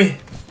 you got me.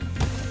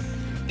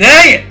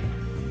 Dang it!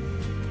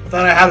 I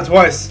thought I had it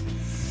twice.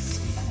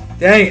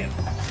 Dang it.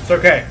 It's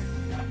okay.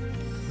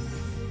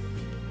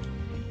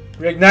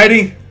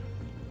 Reigniting.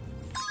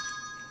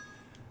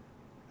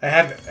 I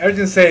have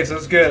everything saved, so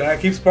it's good. I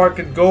keep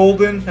sparking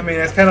golden. I mean,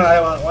 that's kind of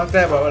I want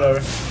that, but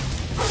whatever.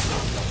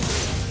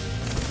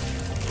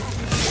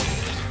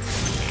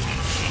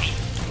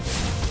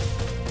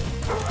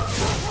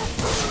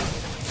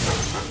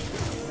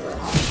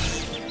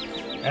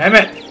 Damn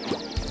it!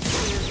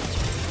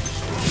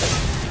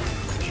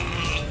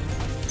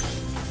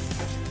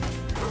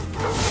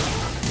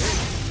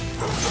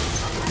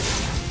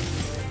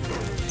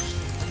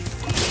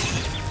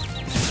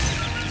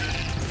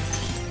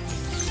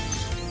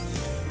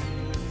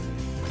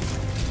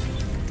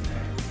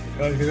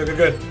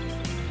 Good.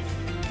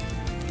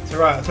 It's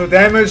alright. I took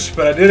damage,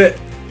 but I did it.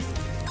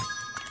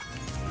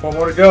 4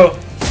 more to go.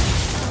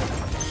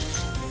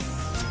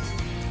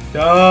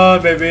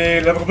 Done,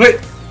 baby. Level complete.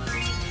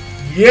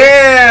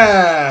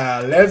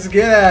 Yeah! Let's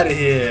get out of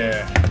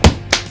here.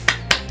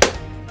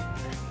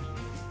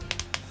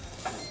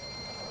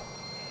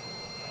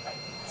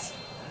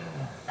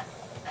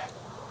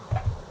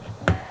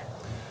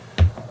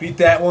 Beat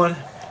that one.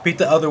 Beat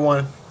the other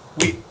one.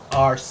 We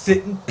are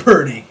sitting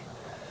pretty.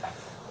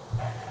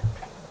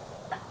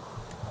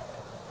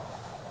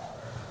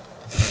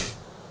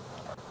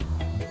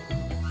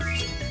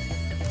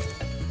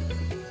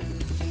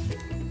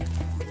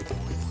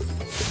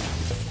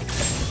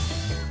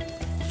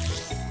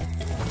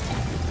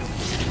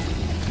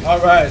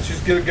 Alright, she's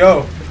gonna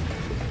go.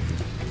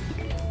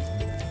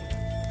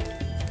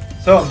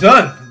 So I'm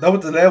done. Done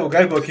with the level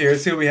guidebook here.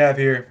 Let's see what we have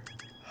here.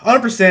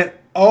 100%,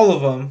 all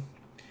of them.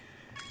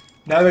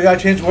 Now we gotta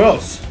change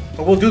worlds.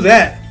 But we'll do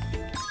that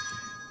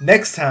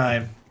next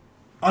time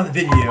on the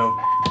video.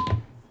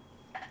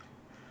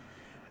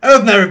 Other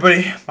than that,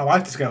 everybody, my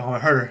wife just got home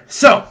and hurt her.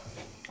 So,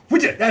 we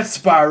did. That's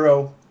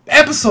Spyro,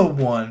 episode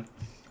 1.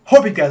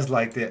 Hope you guys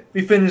liked it.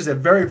 We finished the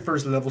very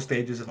first level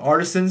stages of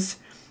Artisans.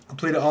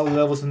 Completed all the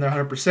levels in there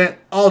 100%.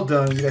 All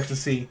done, you guys can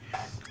see.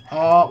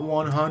 All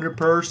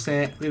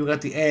 100%. We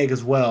got the egg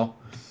as well.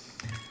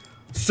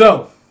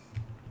 So,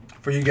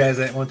 for you guys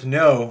that want to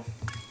know,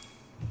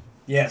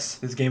 yes,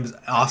 this game is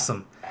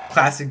awesome.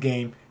 Classic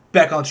game.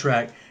 Back on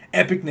track.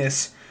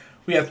 Epicness.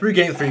 We have 3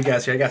 games for you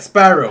guys here. I got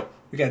Spyro.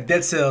 We got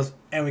Dead Cells.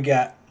 And we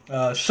got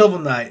Shovel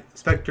Knight.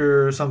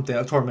 Spectre something.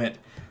 A Torment.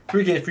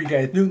 3 games for you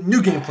guys.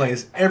 New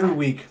gameplays every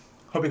week.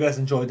 Hope you guys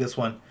enjoyed this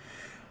one.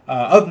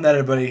 Other than that,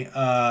 everybody,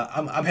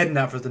 I'm heading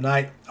out for the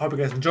night. I hope you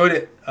guys enjoyed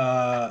it.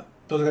 Those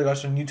of you guys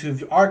watching on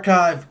YouTube,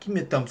 archive, give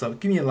me a thumbs up,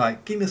 give me a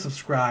like, give me a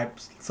subscribe,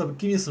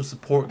 give me some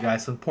support,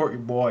 guys. Support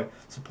your boy,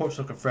 support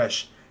Sucker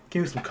Fresh.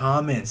 Give me some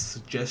comments,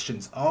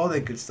 suggestions, all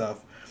that good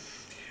stuff.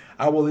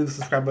 I will leave the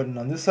subscribe button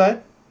on this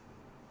side,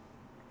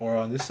 or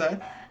on this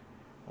side,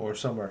 or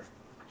somewhere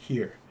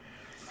here.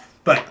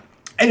 But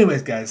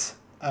anyways, guys,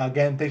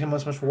 again, thank you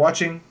so much for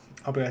watching.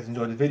 Hope you guys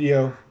enjoyed the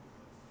video.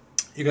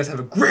 You guys have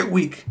a great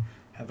week.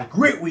 Have a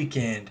great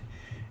weekend,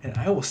 and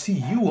I will see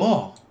you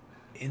all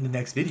in the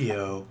next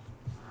video.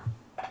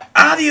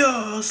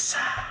 Adios!